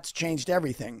how that's changed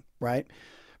everything, right?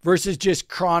 Versus just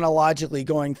chronologically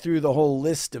going through the whole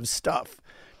list of stuff.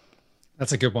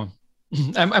 That's a good one.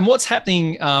 And what's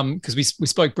happening, because we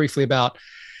spoke briefly about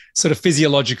sort of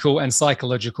physiological and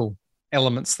psychological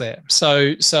elements there.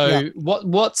 So yeah.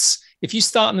 What's if you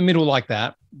start in the middle like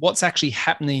that, what's actually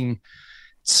happening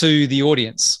to the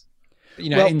audience,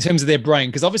 in terms of their brain?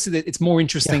 Because obviously it's more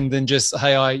interesting than just,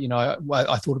 hey, I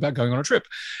thought about going on a trip.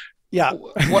 Yeah.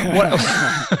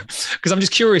 Because I'm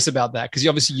just curious about that, because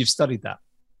obviously you've studied that.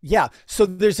 Yeah. So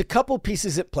there's a couple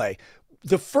pieces at play.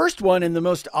 The first one and the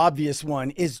most obvious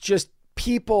one is just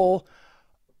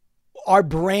our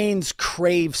brains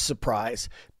crave surprise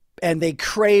and they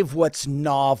crave what's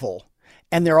novel.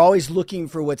 And they're always looking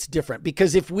for what's different.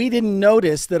 Because if we didn't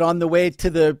notice that on the way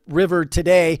to the river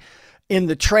today in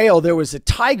the trail, there was a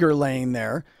tiger laying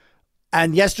there,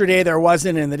 and yesterday there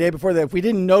wasn't, and the day before that, if we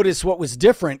didn't notice what was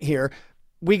different here,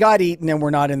 we got eaten and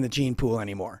we're not in the gene pool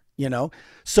anymore,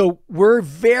 So we're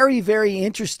very, very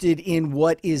interested in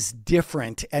what is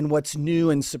different and what's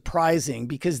new and surprising,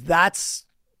 because that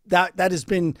has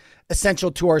been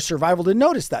essential to our survival to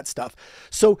notice that stuff.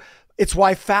 So it's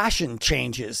why fashion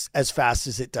changes as fast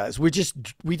as it does. We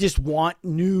just want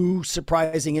new,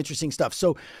 surprising, interesting stuff.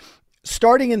 So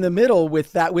starting in the middle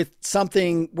with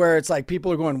something where it's like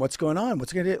people are going, what's going on?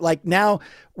 What's going to do? Like now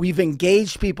we've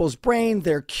engaged people's brain.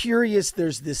 They're curious.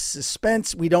 There's this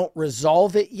suspense. We don't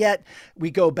resolve it yet. We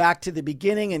go back to the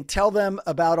beginning and tell them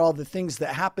about all the things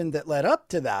that happened that led up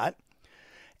to that.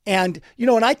 And,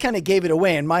 and I kind of gave it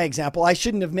away in my example. I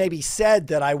shouldn't have maybe said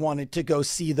that I wanted to go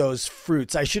see those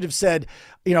fruits. I should have said,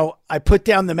 I put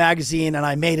down the magazine and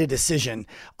I made a decision.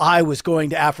 I was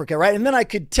going to Africa, right? And then I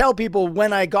could tell people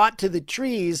when I got to the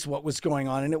trees what was going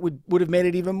on, and it would have made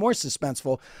it even more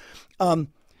suspenseful. So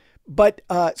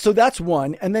that's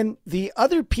one. And then the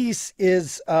other piece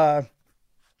is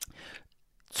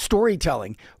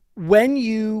storytelling. When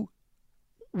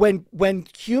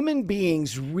human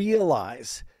beings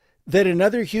realize that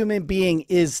another human being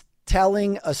is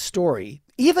telling a story,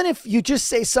 even if you just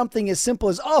say something as simple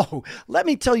as, oh, let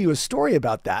me tell you a story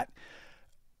about that,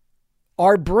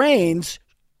 our brains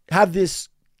have this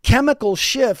chemical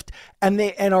shift, and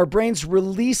our brains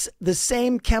release the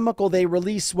same chemical they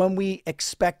release when we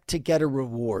expect to get a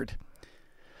reward.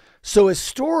 So a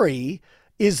story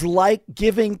is like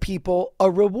giving people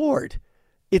a reward.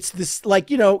 It's this,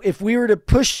 like, if we were to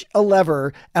push a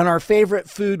lever and our favorite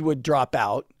food would drop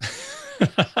out,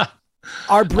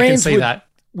 our brains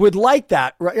would like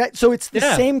that, right? So it's the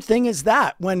same thing as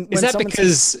that. Is that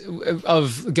because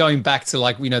of going back to,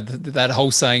 like, that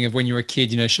whole saying of when you're a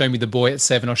kid, show me the boy at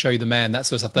 7, I'll show you the man, that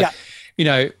sort of stuff.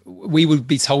 That, we would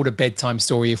be told a bedtime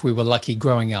story if we were lucky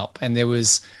growing up. And there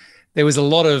was a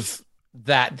lot of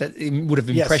that would have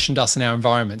impressioned us in our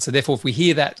environment. So therefore, if we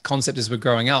hear that concept as we're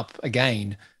growing up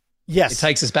again, it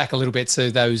takes us back a little bit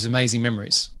to those amazing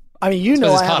memories. I mean, it's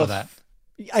part of that.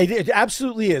 It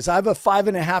absolutely is. I have a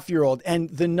 5.5-year-old, and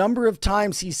the number of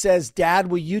times he says, Dad,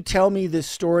 will you tell me this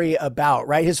story about,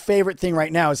 right? His favorite thing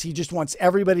right now is he just wants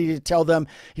everybody to tell them.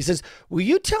 He says, will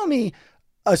you tell me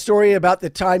a story about the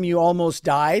time you almost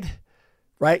died?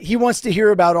 Right? He wants to hear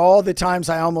about all the times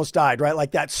I almost died, right?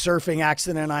 Like that surfing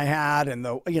accident I had and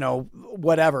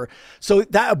whatever. So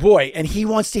and he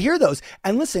wants to hear those.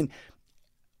 And listen,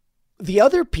 the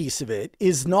other piece of it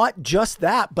is not just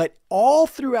that, but all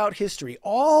throughout history,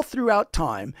 all throughout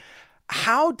time,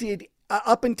 how did,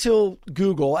 up until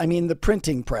Google, the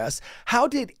printing press, how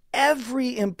did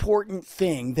every important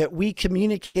thing that we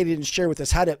communicated and shared with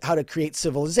us, how to create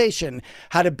civilization,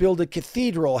 how to build a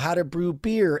cathedral, how to brew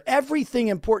beer, everything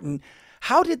important,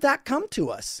 how did that come to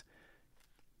us?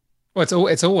 Well,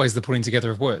 it's always the putting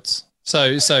together of words.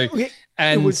 So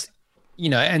and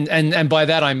by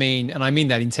that I mean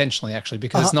that intentionally, actually,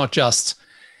 because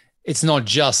it's not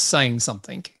just saying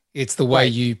something. It's the way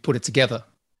you put it together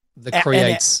that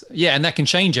creates, and that can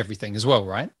change everything as well,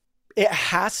 right?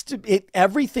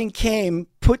 Everything came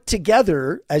put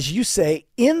together, as you say,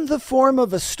 in the form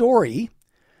of a story,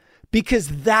 because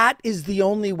that is the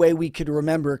only way we could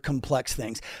remember complex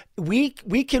things. We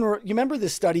can, you remember the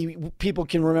study, people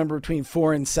can remember between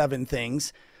 4 and 7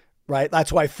 things, right?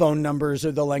 That's why phone numbers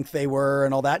are the length they were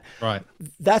and all that. Right.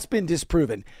 That's been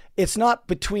disproven. It's not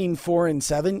between 4 and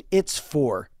 7, it's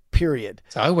 4, period.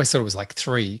 So I always thought it was like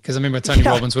 3, because I remember Tony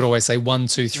Robbins would always say 1,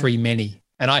 2, 3, many.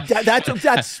 And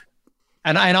that's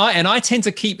And I tend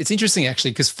to keep, it's interesting actually,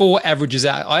 because 4 averages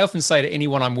out. I often say to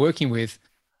anyone I'm working with,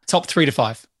 top 3 to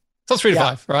 5. Top 3 to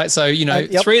 5, right? So, 3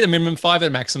 at the minimum, 5 at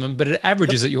the maximum, but it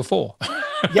averages at your 4.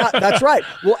 Yeah, that's right.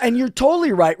 Well, and you're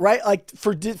totally right? Like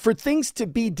for things to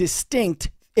be distinct,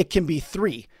 it can be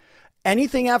 3.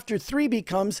 Anything after 3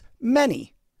 becomes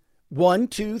many. 1,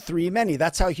 2, 3, many.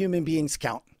 That's how human beings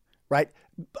count, right?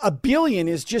 A billion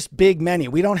is just big many.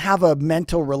 We don't have a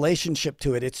mental relationship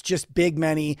to it. It's just big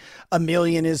many. A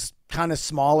million is kind of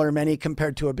smaller many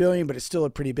compared to a billion, but it's still a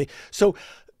pretty big. So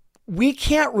we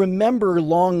can't remember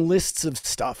long lists of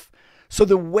stuff. So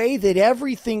the way that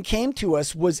everything came to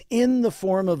us was in the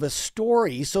form of a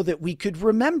story so that we could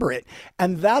remember it.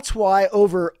 And that's why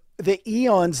over the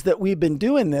eons that we've been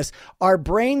doing this, our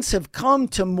brains have come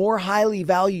to more highly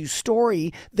value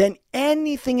story than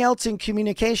anything else in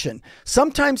communication,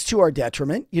 sometimes to our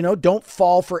detriment. Don't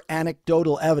fall for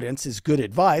anecdotal evidence is good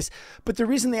advice. But the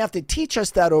reason they have to teach us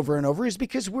that over and over is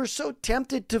because we're so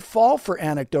tempted to fall for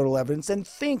anecdotal evidence and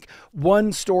think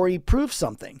one story proves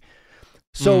something.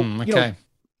 So,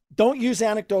 don't use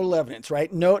anecdotal evidence,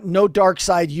 right? No dark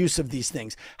side use of these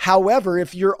things. However,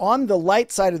 if you're on the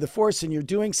light side of the force and you're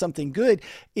doing something good,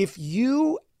 if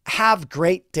you have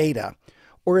great data,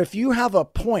 or if you have a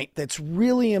point that's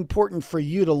really important for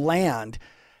you to land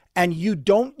and you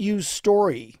don't use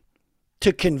story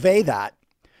to convey that,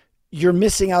 you're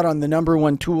missing out on the number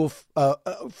one tool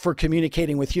for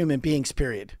communicating with human beings,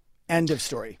 period. End of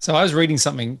story. So I was reading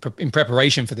something in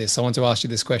preparation for this. I want to ask you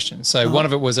this question. So one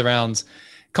of it was around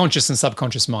conscious and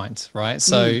subconscious mind, right?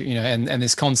 So, and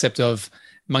this concept of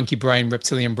monkey brain,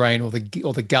 reptilian brain, or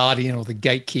the guardian or the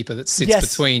gatekeeper that sits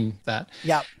between that.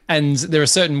 Yeah. And there are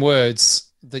certain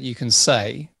words that you can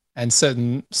say and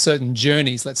certain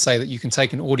journeys, let's say, that you can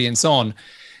take an audience on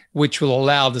which will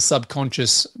allow the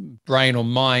subconscious brain or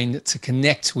mind to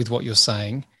connect with what you're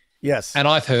saying. Yes. And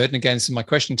I've heard, and again, this is my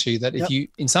question to you, that if you,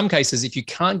 in some cases, if you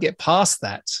can't get past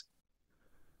that,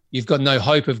 you've got no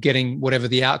hope of getting whatever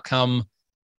the outcome,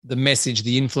 the message,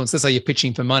 the influence. Let's say you're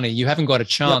pitching for money. You haven't got a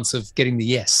chance of getting the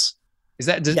yes. Is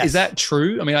that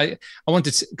true? I mean,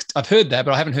 I've heard that,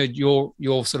 but I haven't heard your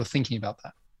sort of thinking about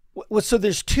that. Well, so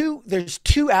there's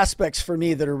two aspects for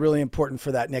me that are really important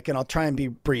for that, Nick, and I'll try and be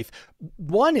brief.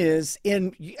 One is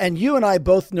and you and I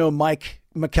both know Mike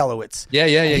Michalowicz. Yeah.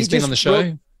 He's been on the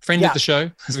show. Friend of the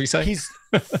show, as we say. He's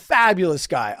a fabulous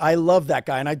guy. I love that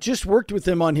guy. And I just worked with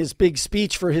him on his big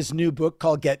speech for his new book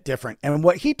called Get Different. And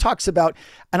what he talks about,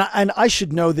 and I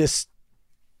should know this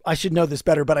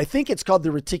better, but I think it's called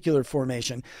the reticular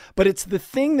formation. But it's the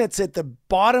thing that's at the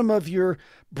bottom of your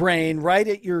brain, right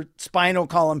at your spinal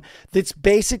column, that's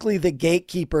basically the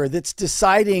gatekeeper that's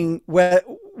deciding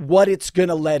what it's going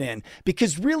to let in.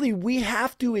 Because really, we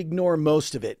have to ignore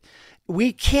most of it.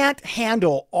 We can't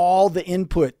handle all the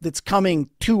input that's coming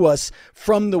to us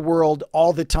from the world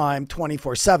all the time,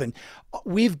 24/7.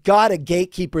 We've got a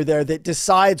gatekeeper there that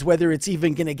decides whether it's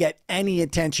even going to get any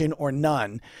attention or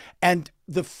none. And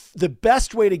the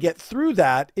best way to get through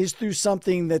that is through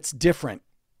something that's different,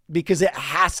 because it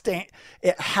has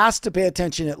to pay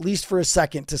attention at least for a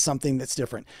second to something that's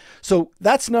different. So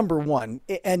that's number one.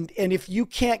 And if you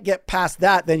can't get past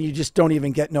that, then you just don't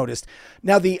even get noticed.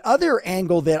 Now, the other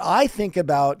angle that I think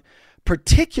about,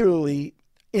 particularly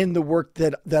in the work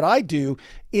that I do,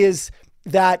 is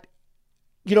that,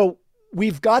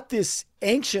 we've got this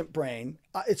ancient brain.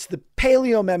 It's the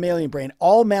paleo-mammalian brain.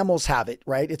 All mammals have it,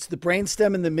 right? It's the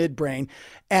brainstem and the midbrain.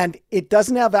 And it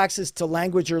doesn't have access to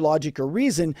language or logic or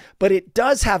reason, but it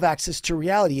does have access to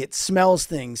reality. It smells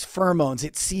things, pheromones.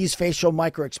 It sees facial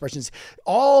microexpressions,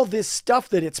 all this stuff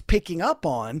that it's picking up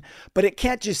on, but it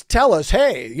can't just tell us,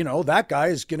 hey, that guy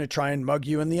is going to try and mug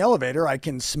you in the elevator. I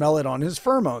can smell it on his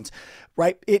pheromones,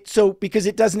 right? Because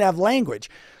it doesn't have language.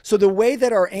 So the way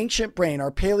that our ancient brain,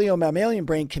 our paleo-mammalian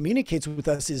brain, communicates with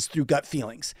us is through gut feelings.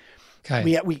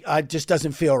 Okay. It just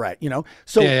doesn't feel right,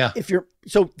 So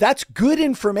so that's good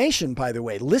information, by the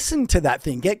way. Listen to that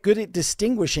thing. Get good at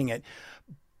distinguishing it.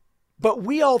 But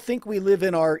we all think we live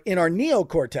in our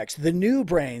neocortex, the new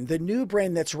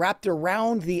brain that's wrapped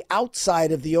around the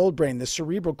outside of the old brain, the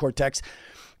cerebral cortex.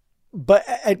 But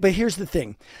here's the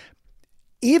thing.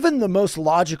 Even the most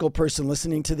logical person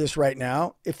listening to this right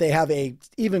now, if they have a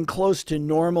even close to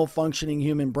normal functioning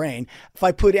human brain, if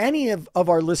I put any of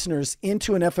our listeners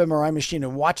into an fMRI machine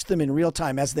and watch them in real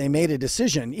time as they made a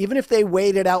decision, even if they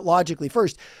weighed it out logically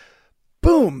first,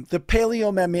 boom, the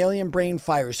paleo-mammalian brain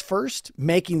fires first,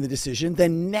 making the decision.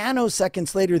 Then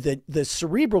nanoseconds later, the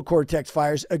cerebral cortex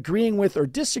fires, agreeing with or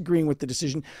disagreeing with the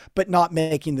decision, but not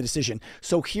making the decision.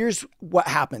 So here's what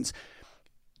happens.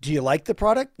 Do you like the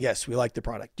product? Yes, we like the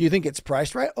product. Do you think it's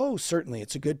priced right? Oh, certainly.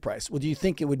 It's a good price. Well, do you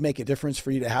think it would make a difference for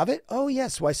you to have it? Oh,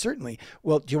 yes. Why, certainly.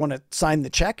 Well, do you want to sign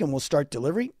the check and we'll start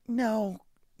delivery? No,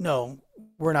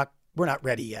 we're not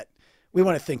ready yet. We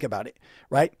want to think about it,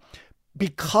 right?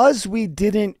 Because we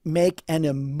didn't make an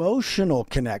emotional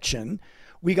connection,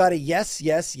 we got a yes,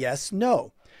 yes, yes,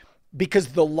 no. Because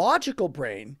the logical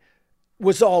brain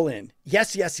was all in.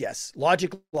 Yes, yes, yes.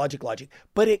 Logic.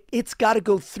 But it's got to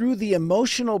go through the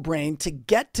emotional brain to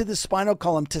get to the spinal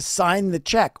column to sign the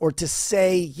check or to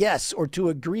say yes or to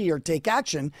agree or take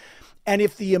action. And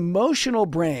if the emotional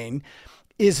brain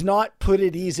is not put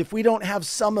at ease, if we don't have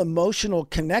some emotional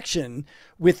connection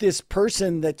with this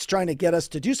person that's trying to get us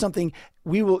to do something,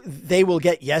 they will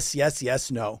get yes, yes,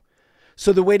 yes, no.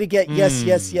 So the way to get yes,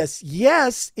 yes, yes,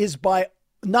 yes is by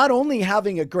not only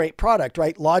having a great product,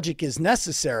 right? Logic is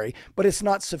necessary, but it's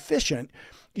not sufficient.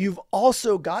 You've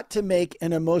also got to make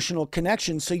an emotional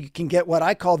connection so you can get what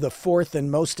I call the fourth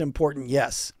and most important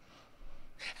yes.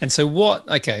 And so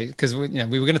because we were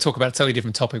going to talk about a totally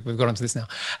different topic. We've got onto this now.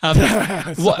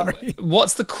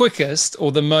 What's the quickest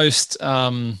or the most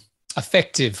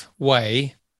effective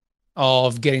way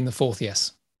of getting the fourth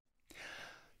yes?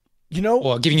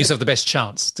 Or giving yourself the best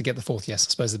chance to get the fourth yes,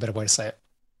 I suppose is a better way to say it.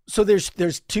 So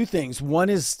there's two things. One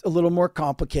is a little more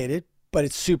complicated, but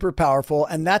it's super powerful.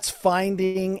 And that's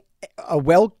finding a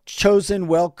well-chosen,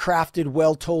 well-crafted,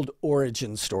 well-told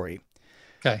origin story.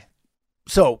 Okay.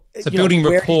 So building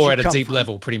rapport at a deep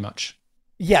level, pretty much.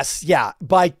 Yes. Yeah.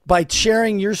 By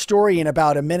sharing your story in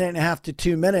about 1.5 to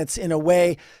 2 minutes in a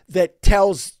way that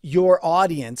tells your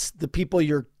audience, the people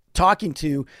you're talking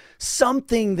to,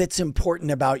 something that's important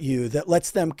about you, that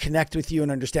lets them connect with you and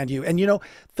understand you. And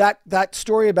that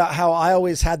story about how I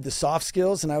always had the soft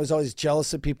skills and I was always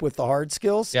jealous of people with the hard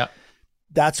skills. Yeah.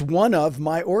 That's one of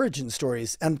my origin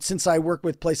stories. And since I work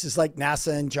with places like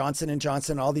NASA and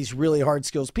Johnson, all these really hard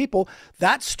skills people,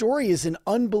 that story is an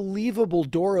unbelievable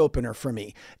door opener for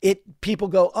me. People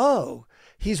go, oh,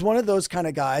 he's one of those kind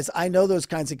of guys. I know those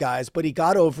kinds of guys, but he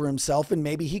got over himself and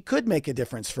maybe he could make a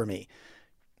difference for me.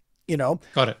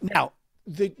 Got it. Now,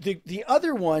 the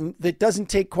other one that doesn't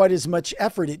take quite as much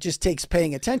effort, it just takes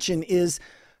paying attention, is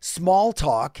small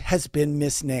talk has been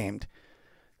misnamed.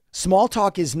 Small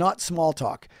talk is not small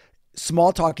talk.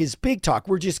 Small talk is big talk.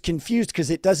 We're just confused because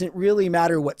it doesn't really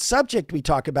matter what subject we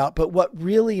talk about, but what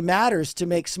really matters to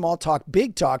make small talk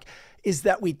big talk is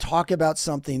that we talk about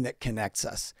something that connects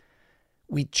us.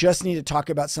 We just need to talk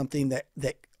about something that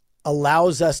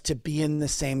allows us to be in the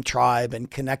same tribe and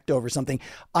connect over something.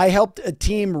 I helped a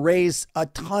team raise a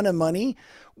ton of money.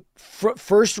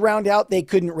 First round out, they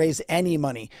couldn't raise any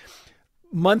money.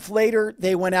 Month later,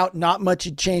 they went out, not much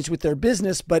had changed with their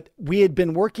business, but we had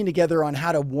been working together on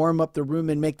how to warm up the room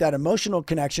and make that emotional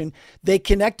connection. They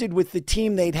connected with the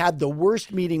team they'd had the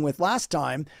worst meeting with last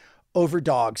time over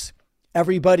dogs.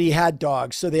 Everybody had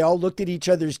dogs. So they all looked at each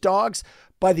other's dogs.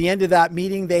 By the end of that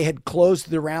meeting, they had closed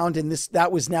the round, and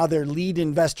that was now their lead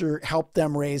investor, helped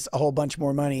them raise a whole bunch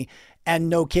more money. And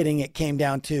no kidding, it came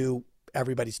down to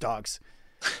everybody's dogs.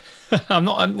 I'm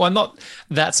not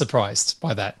that surprised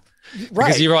by that. Right.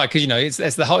 Because you're right. Because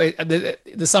it's the whole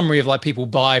the summary of like people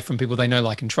buy from people they know,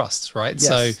 like, and trust, right?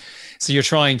 Yes. So you're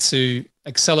trying to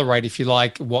accelerate, if you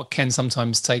like, what can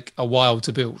sometimes take a while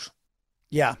to build.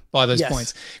 Yeah. By those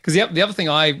points. Because the other thing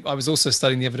I was also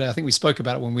studying the other day, I think we spoke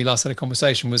about it when we last had a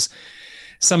conversation, was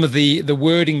some of the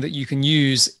wording that you can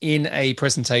use in a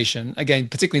presentation. Again,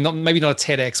 particularly maybe not a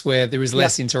TEDx where there is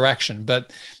less interaction,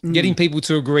 but getting people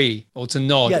to agree or to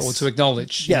nod or to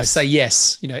acknowledge, say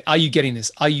yes, are you getting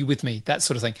this? Are you with me? That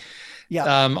sort of thing. Yeah.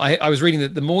 I was reading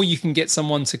that the more you can get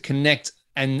someone to connect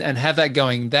and have that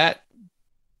going, that,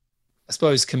 I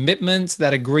suppose, commitment,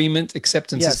 that agreement,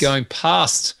 acceptance is going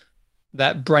past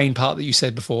that brain part that you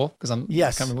said before, because I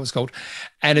can't remember what it's called,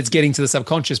 and it's getting to the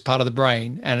subconscious part of the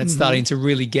brain, and it's starting to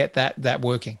really get that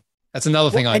working. That's another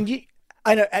thing. I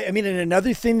know. I mean, and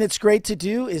another thing that's great to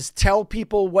do is tell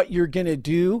people what you're going to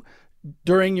do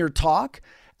during your talk.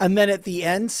 And then at the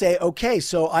end say, okay,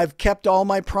 so I've kept all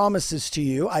my promises to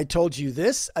you. I told you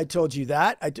this, I told you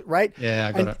that, right? Yeah,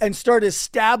 I got it. And start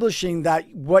establishing that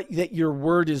your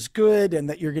word is good and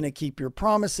that you're going to keep your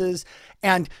promises.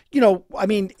 And, I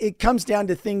mean, it comes down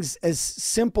to things as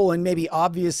simple and maybe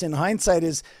obvious in hindsight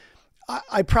as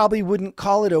I probably wouldn't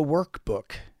call it a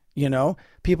workbook.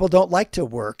 People don't like to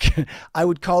work. I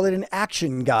would call it an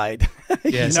action guide.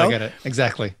 Yes, I get it.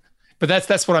 Exactly. But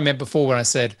that's what I meant before when I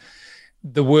said,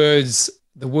 the words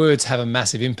have a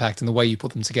massive impact in the way you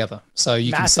put them together. So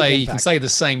you can say the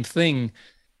same thing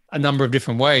a number of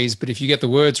different ways, but if you get the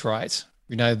words right,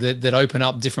 that open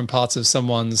up different parts of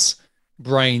someone's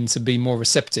brain to be more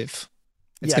receptive,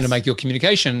 it's going to make your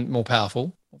communication more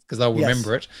powerful because they'll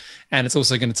remember it. And it's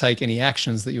also going to take any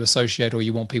actions that you associate or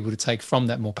you want people to take from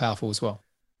that more powerful as well.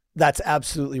 That's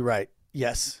absolutely right.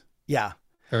 Yes. Yeah.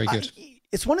 Very good.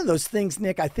 It's one of those things,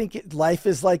 Nick. I think life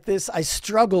is like this. I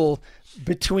struggle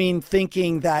between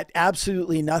thinking that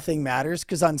absolutely nothing matters,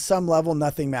 because on some level,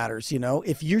 nothing matters.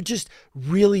 If you're just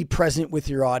really present with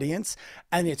your audience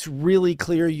and it's really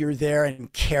clear you're there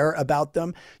and care about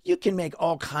them, you can make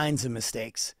all kinds of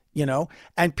mistakes,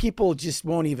 and people just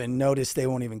won't even notice. They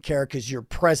won't even care because you're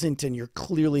present and you're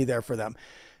clearly there for them.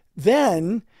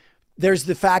 Then there's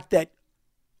the fact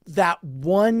that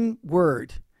one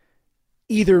word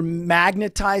either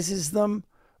magnetizes them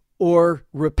or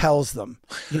repels them,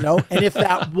 and if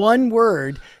that one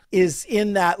word is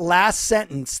in that last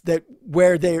sentence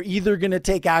where they're either going to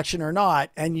take action or not,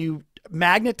 and you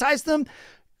magnetize them,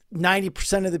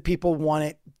 90% of the people want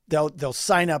it. They'll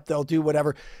sign up, they'll do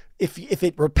whatever. If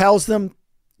it repels them,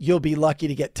 you'll be lucky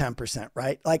to get 10%,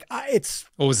 right? Like it's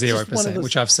or 0%,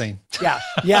 which I've seen. Yeah.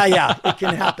 It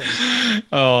can happen.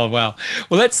 Oh, wow.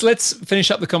 Well, let's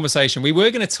finish up the conversation. We were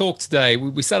going to talk today.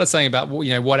 We started saying about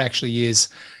what actually is,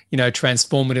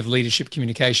 transformative leadership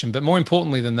communication, but more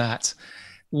importantly than that,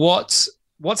 what's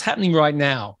happening right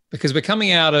now? Because we're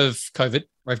coming out of COVID.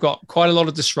 We've got quite a lot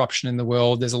of disruption in the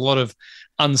world. There's a lot of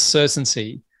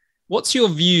uncertainty. What's your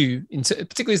view,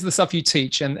 particularly as the stuff you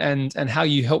teach and how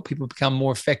you help people become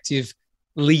more effective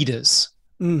leaders?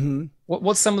 Mm-hmm.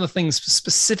 What's some of the things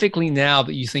specifically now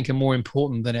that you think are more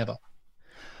important than ever?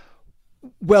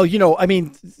 Well, I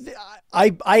mean,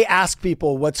 I ask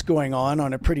people what's going on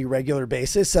a pretty regular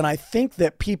basis, and I think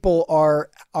that people are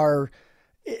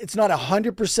it's not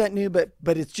 100% new, but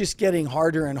it's just getting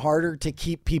harder and harder to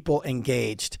keep people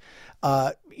engaged.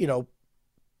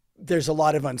 there's a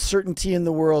lot of uncertainty in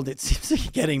the world. It seems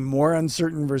like getting more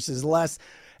uncertain versus less.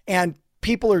 And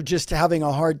people are just having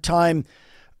a hard time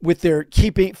with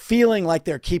feeling like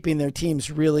they're keeping their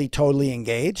teams really totally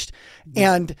engaged.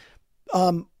 And,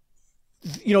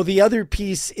 the other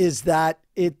piece is that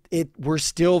we're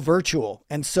still virtual.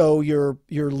 And so your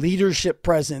leadership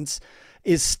presence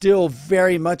is still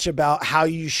very much about how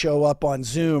you show up on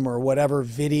Zoom or whatever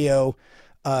video,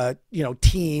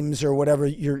 Teams or whatever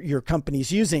your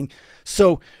company's using.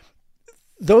 So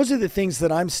those are the things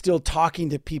that I'm still talking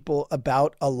to people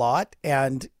about a lot.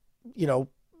 And,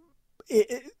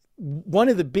 one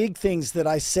of the big things that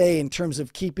I say in terms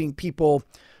of keeping people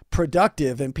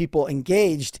productive and people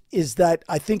engaged is that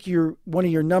I think one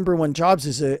of your number one jobs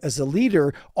as a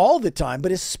leader all the time,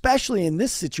 but especially in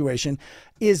this situation,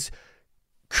 is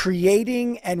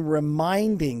creating and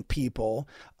reminding people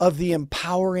of the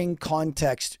empowering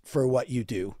context for what you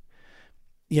do.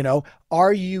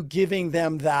 Are you giving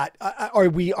them that? Are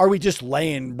we just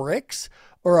laying bricks,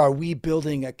 or are we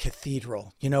building a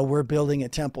cathedral? We're building a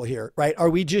temple here, right? Are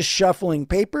we just shuffling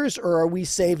papers, or are we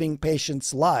saving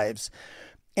patients' lives?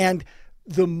 And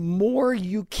the more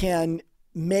you can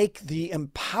make the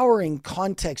empowering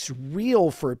context real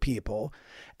for people,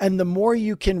 and the more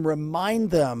you can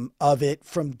remind them of it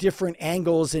from different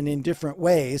angles and in different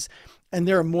ways, and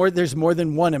there's more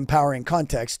than one empowering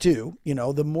context too,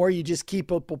 the more you just keep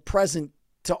people present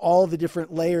to all the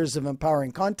different layers of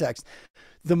empowering context,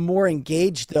 the more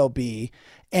engaged they'll be,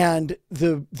 and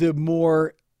the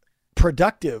more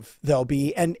productive they'll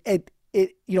be. And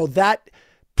that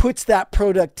puts that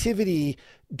productivity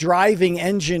driving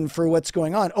engine for what's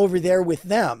going on over there with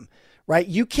them, right?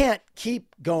 You can't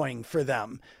keep going for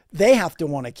them. They have to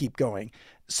want to keep going.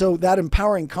 So that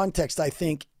empowering context, I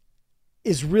think,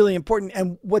 is really important.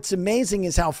 And what's amazing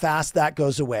is how fast that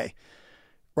goes away,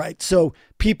 right? So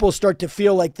people start to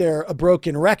feel like they're a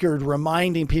broken record,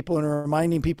 reminding people and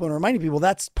reminding people and reminding people.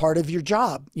 That's part of your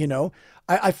job.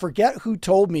 I forget who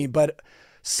told me, but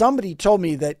somebody told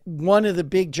me that one of the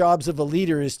big jobs of a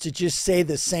leader is to just say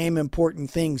the same important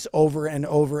things over and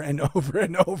over and over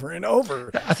and over and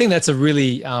over. I think that's a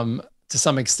really, to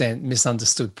some extent,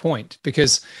 misunderstood point,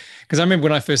 because I remember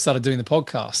when I first started doing the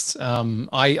podcast,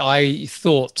 I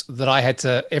thought that I had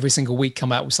to every single week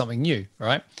come out with something new,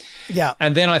 right? Yeah.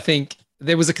 And then I think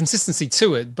there was a consistency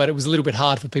to it, but it was a little bit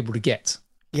hard for people to get.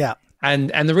 Yeah.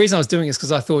 And the reason I was doing it is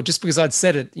because I thought just because I'd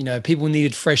said it, people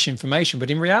needed fresh information,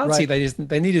 but in reality, right,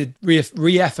 they needed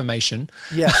reaffirmation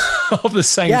of the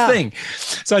same thing.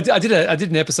 So I did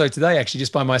an episode today actually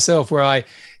just by myself where I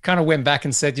kind of went back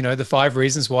and said, the 5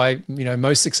 reasons why,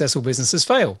 most successful businesses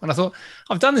fail. And I thought,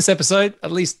 I've done this episode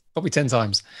at least probably 10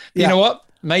 times. But you know what?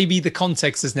 Maybe the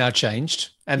context has now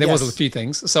changed and there was a few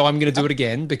things. So I'm going to do it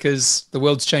again because the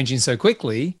world's changing so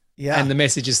quickly and the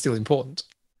message is still important.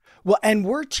 Well, and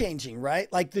we're changing, right?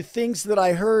 Like the things that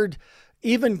I heard,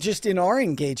 even just in our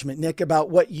engagement, Nick,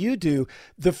 about what you do,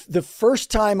 the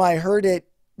first time I heard it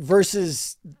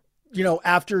versus,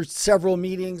 after several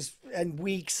meetings and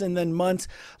weeks and then months,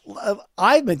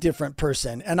 I'm a different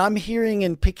person, and I'm hearing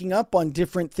and picking up on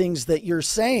different things that you're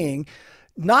saying,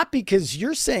 not because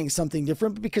you're saying something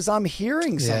different, but because I'm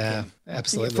hearing something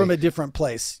absolutely from a different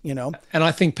place, And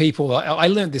I think I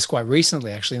learned this quite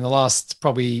recently, actually, in the last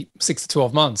probably 6 to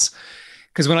 12 months.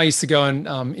 Because when I used to go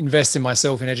and invest in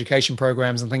myself in education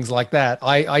programs and things like that,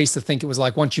 I used to think it was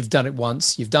like, once you've done it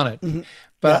once, you've done it. Mm-hmm.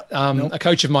 But a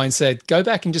coach of mine said, go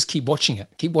back and just keep watching it.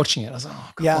 Keep watching it. I was like,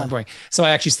 oh, God, I'm boring. So I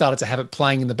actually started to have it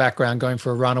playing in the background, going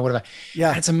for a run or whatever. Yeah.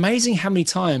 And it's amazing how many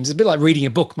times, it's a bit like reading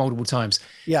a book multiple times.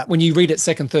 Yeah. When you read it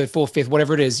second, third, fourth, fifth,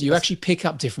 whatever it is, you actually pick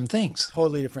up different things.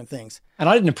 Totally different things. And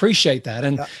I didn't appreciate that.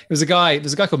 And there's a guy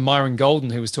called Myron Golden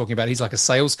who was talking about it. He's like a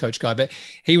sales coach guy, but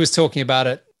he was talking about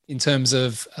it in terms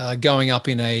of going up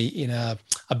in a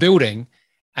building.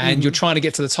 And you're trying to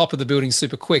get to the top of the building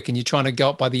super quick, and you're trying to go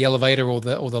up by the elevator or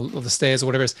the stairs or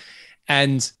whatever it is.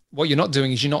 And what you're not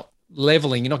doing is you're not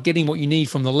leveling. You're not getting what you need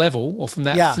from the level or from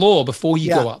that floor before you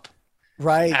go up.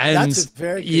 Right. And that's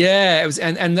very good. It was,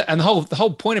 and the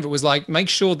whole point of it was like, make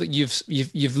sure that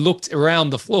you've looked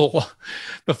around the floor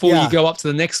before you go up to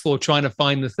the next floor trying to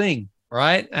find the thing.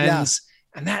 Right. And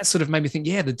that sort of made me think,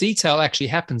 the detail actually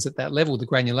happens at that level, the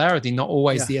granularity, not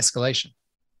always the escalation.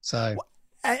 So.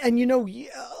 And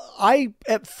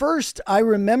at first I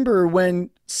remember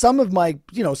when some of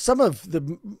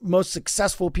the most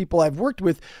successful people I've worked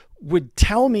with would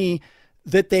tell me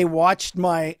that they watched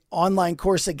my online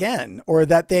course again, or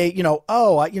that they,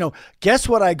 guess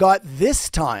what I got this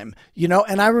time,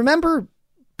 and I remember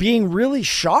being really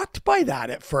shocked by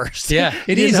that at first. Yeah,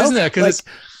 it is, isn't it? Because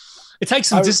It takes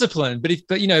some discipline,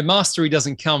 but you know, mastery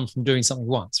doesn't come from doing something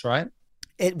once, right?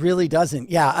 It really doesn't.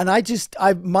 Yeah.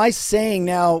 And my saying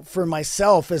now for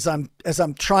myself as I'm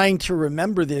trying to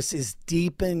remember this is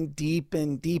deepen,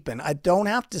 deepen, deepen. I don't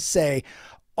have to say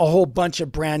a whole bunch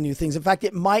of brand new things. In fact,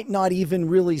 it might not even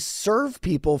really serve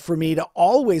people for me to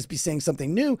always be saying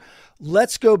something new.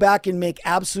 Let's go back and make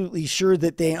absolutely sure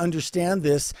that they understand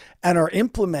this and are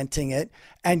implementing it,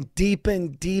 and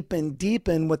deepen, deepen,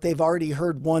 deepen what they've already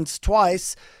heard once,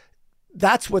 twice.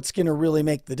 That's what's going to really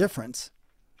make the difference.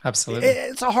 Absolutely.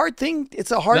 It's a hard thing. It's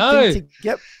a hard thing to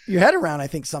get your head around, I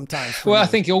think, sometimes. Well, I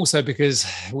think also because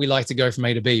we like to go from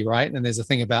A to B, right? And there's a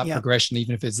thing about progression,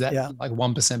 even if it's that like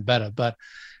 1% better. But,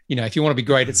 you know, if you want to be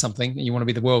great at something and you want to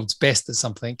be the world's best at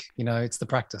something, you know, it's the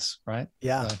practice, right?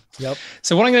 Yeah. So, yep.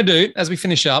 So what I'm going to do as we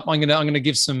finish up, I'm going to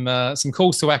give some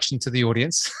calls to action to the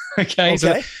audience. Okay.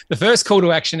 So the first call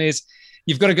to action is,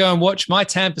 you've got to go and watch my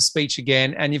Tampa speech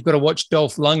again, and you've got to watch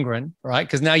Dolph Lundgren, right?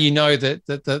 Because now you know that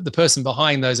the person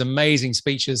behind those amazing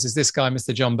speeches is this guy,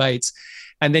 Mr. John Bates.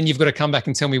 And then you've got to come back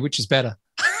and tell me which is better.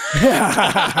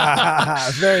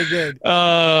 Very good.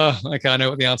 Okay, I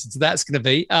know what the answer to that's going to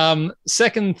be.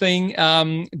 Second thing,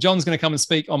 John's going to come and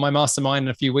speak on my mastermind in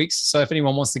a few weeks. So if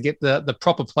anyone wants to get the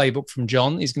proper playbook from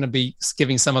John, he's going to be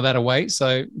giving some of that away.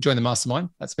 So join the mastermind.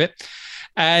 That's a bit.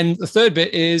 And the third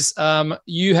bit is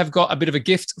you have got a bit of a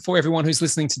gift for everyone who's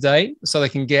listening today, so they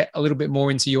can get a little bit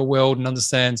more into your world and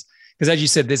understand. Because as you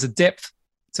said, there's a depth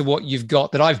to what you've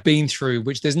got that I've been through,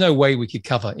 which there's no way we could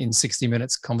cover in 60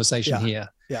 minutes conversation here.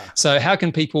 Yeah. So how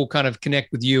can people kind of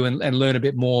connect with you and learn a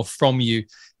bit more from you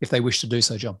if they wish to do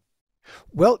so, John?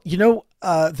 Well, you know,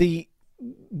 I think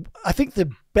the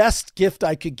best gift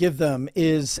I could give them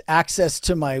is access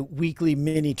to my weekly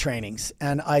mini trainings.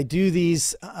 And I do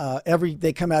these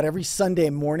they come out every Sunday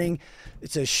morning.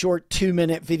 It's a short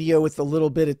 2-minute video with a little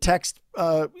bit of text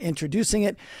introducing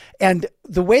it. And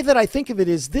the way that I think of it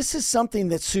is, this is something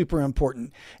that's super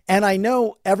important. And I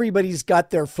know everybody's got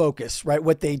their focus, right?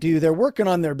 What they do, they're working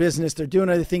on their business, they're doing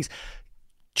other things.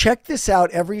 Check this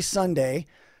out every Sunday.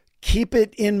 Keep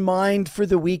it in mind for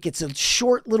the week. It's a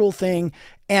short little thing,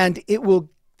 and it will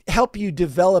help you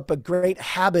develop a great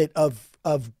habit of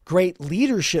great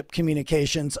leadership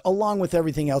communications along with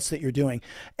everything else that you're doing.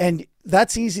 And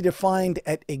that's easy to find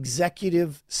at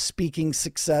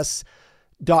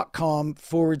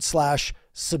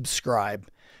executivespeakingsuccess.com/subscribe.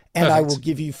 And Perfect. I will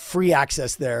give you free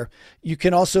access there. You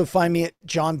can also find me at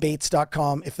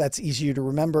johnbates.com if that's easier to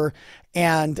remember.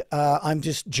 And I'm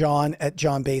just John at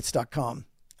johnbates.com.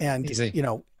 And, Easy. You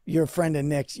know, you're a friend of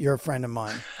Nick's, you're a friend of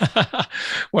mine.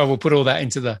 Well, we'll put all that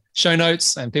into the show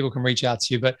notes and people can reach out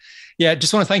to you. But yeah,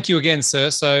 just want to thank you again,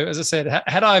 sir. So as I said,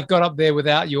 had I got up there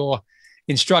without your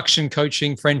instruction,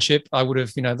 coaching, friendship, I would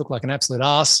have, you know, looked like an absolute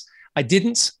ass. I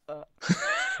didn't.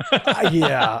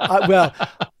 Well,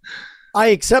 I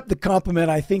accept the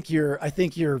compliment. I think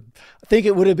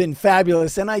it would have been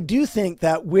fabulous. And I do think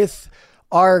that with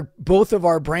both of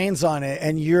our brains on it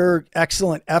and your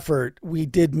excellent effort, we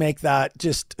did make that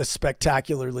just a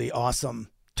spectacularly awesome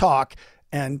talk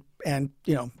and,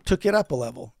 you know, took it up a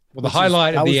level. Well, the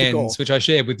highlight at the end, which I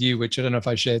shared with you, which I don't know if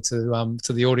I shared to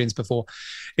the audience before,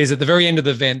 is at the very end of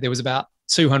the event, there was about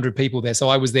 200 people there. So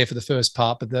I was there for the first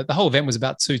part, but the whole event was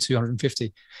about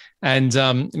 250. And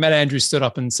Matt Andrews stood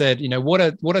up and said, you know, what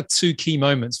are two key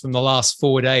moments from the last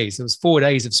 4 days? It was 4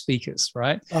 days of speakers,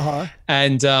 right? Uh-huh.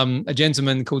 And a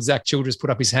gentleman called Zach Childress put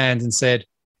up his hand and said,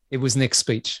 it was Nick's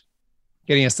speech,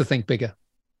 getting us to think bigger.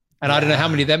 And I don't know how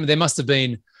many of them, there must have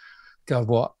been, God,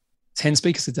 what, 10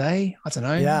 speakers a day? I don't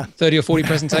know, 30 or 40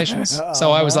 presentations.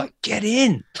 So I was like, get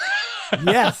in.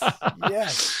 Yes.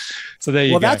 So there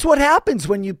you go. Well, that's what happens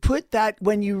when you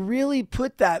really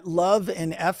put that love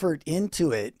and effort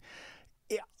into it.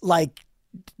 Like,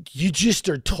 you just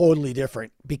are totally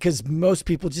different, because most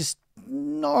people just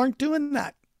aren't doing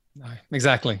that. No,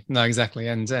 exactly.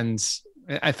 And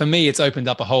for me, it's opened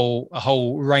up a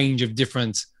whole range of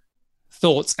different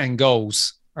thoughts and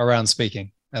goals around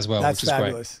speaking as well, which is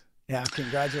fabulous. Great. Yeah,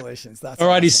 congratulations. That's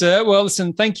alrighty, awesome. Sir. Well,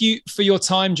 listen, thank you for your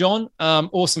time, John.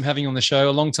 Awesome having you on the show.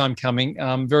 A long time coming.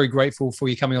 I'm very grateful for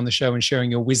you coming on the show and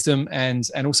sharing your wisdom and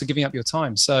also giving up your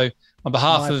time. So on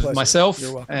behalf of myself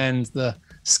and the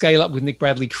Scale Up with Nick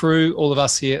Bradley crew, all of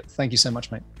us here, thank you so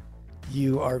much, mate.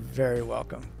 You are very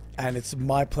welcome. And it's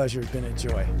my pleasure. It's been a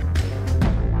joy.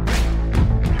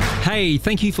 Hey,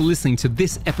 thank you for listening to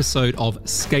this episode of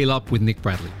Scale Up with Nick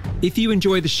Bradley. If you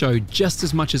enjoy the show just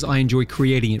as much as I enjoy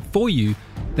creating it for you,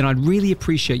 then I'd really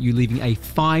appreciate you leaving a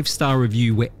 5-star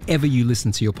review wherever you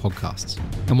listen to your podcasts.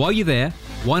 And while you're there,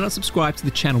 why not subscribe to the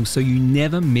channel so you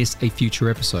never miss a future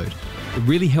episode? It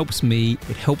really helps me,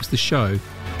 it helps the show,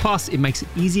 Plus, it makes it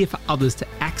easier for others to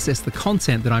access the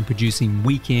content that I'm producing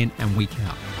week in and week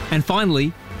out. And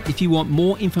finally, if you want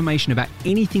more information about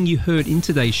anything you heard in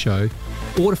today's show,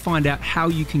 or to find out how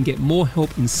you can get more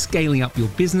help in scaling up your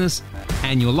business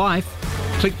and your life,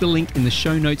 click the link in the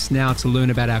show notes now to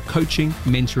learn about our coaching,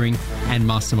 mentoring, and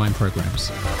mastermind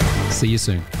programs. See you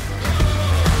soon.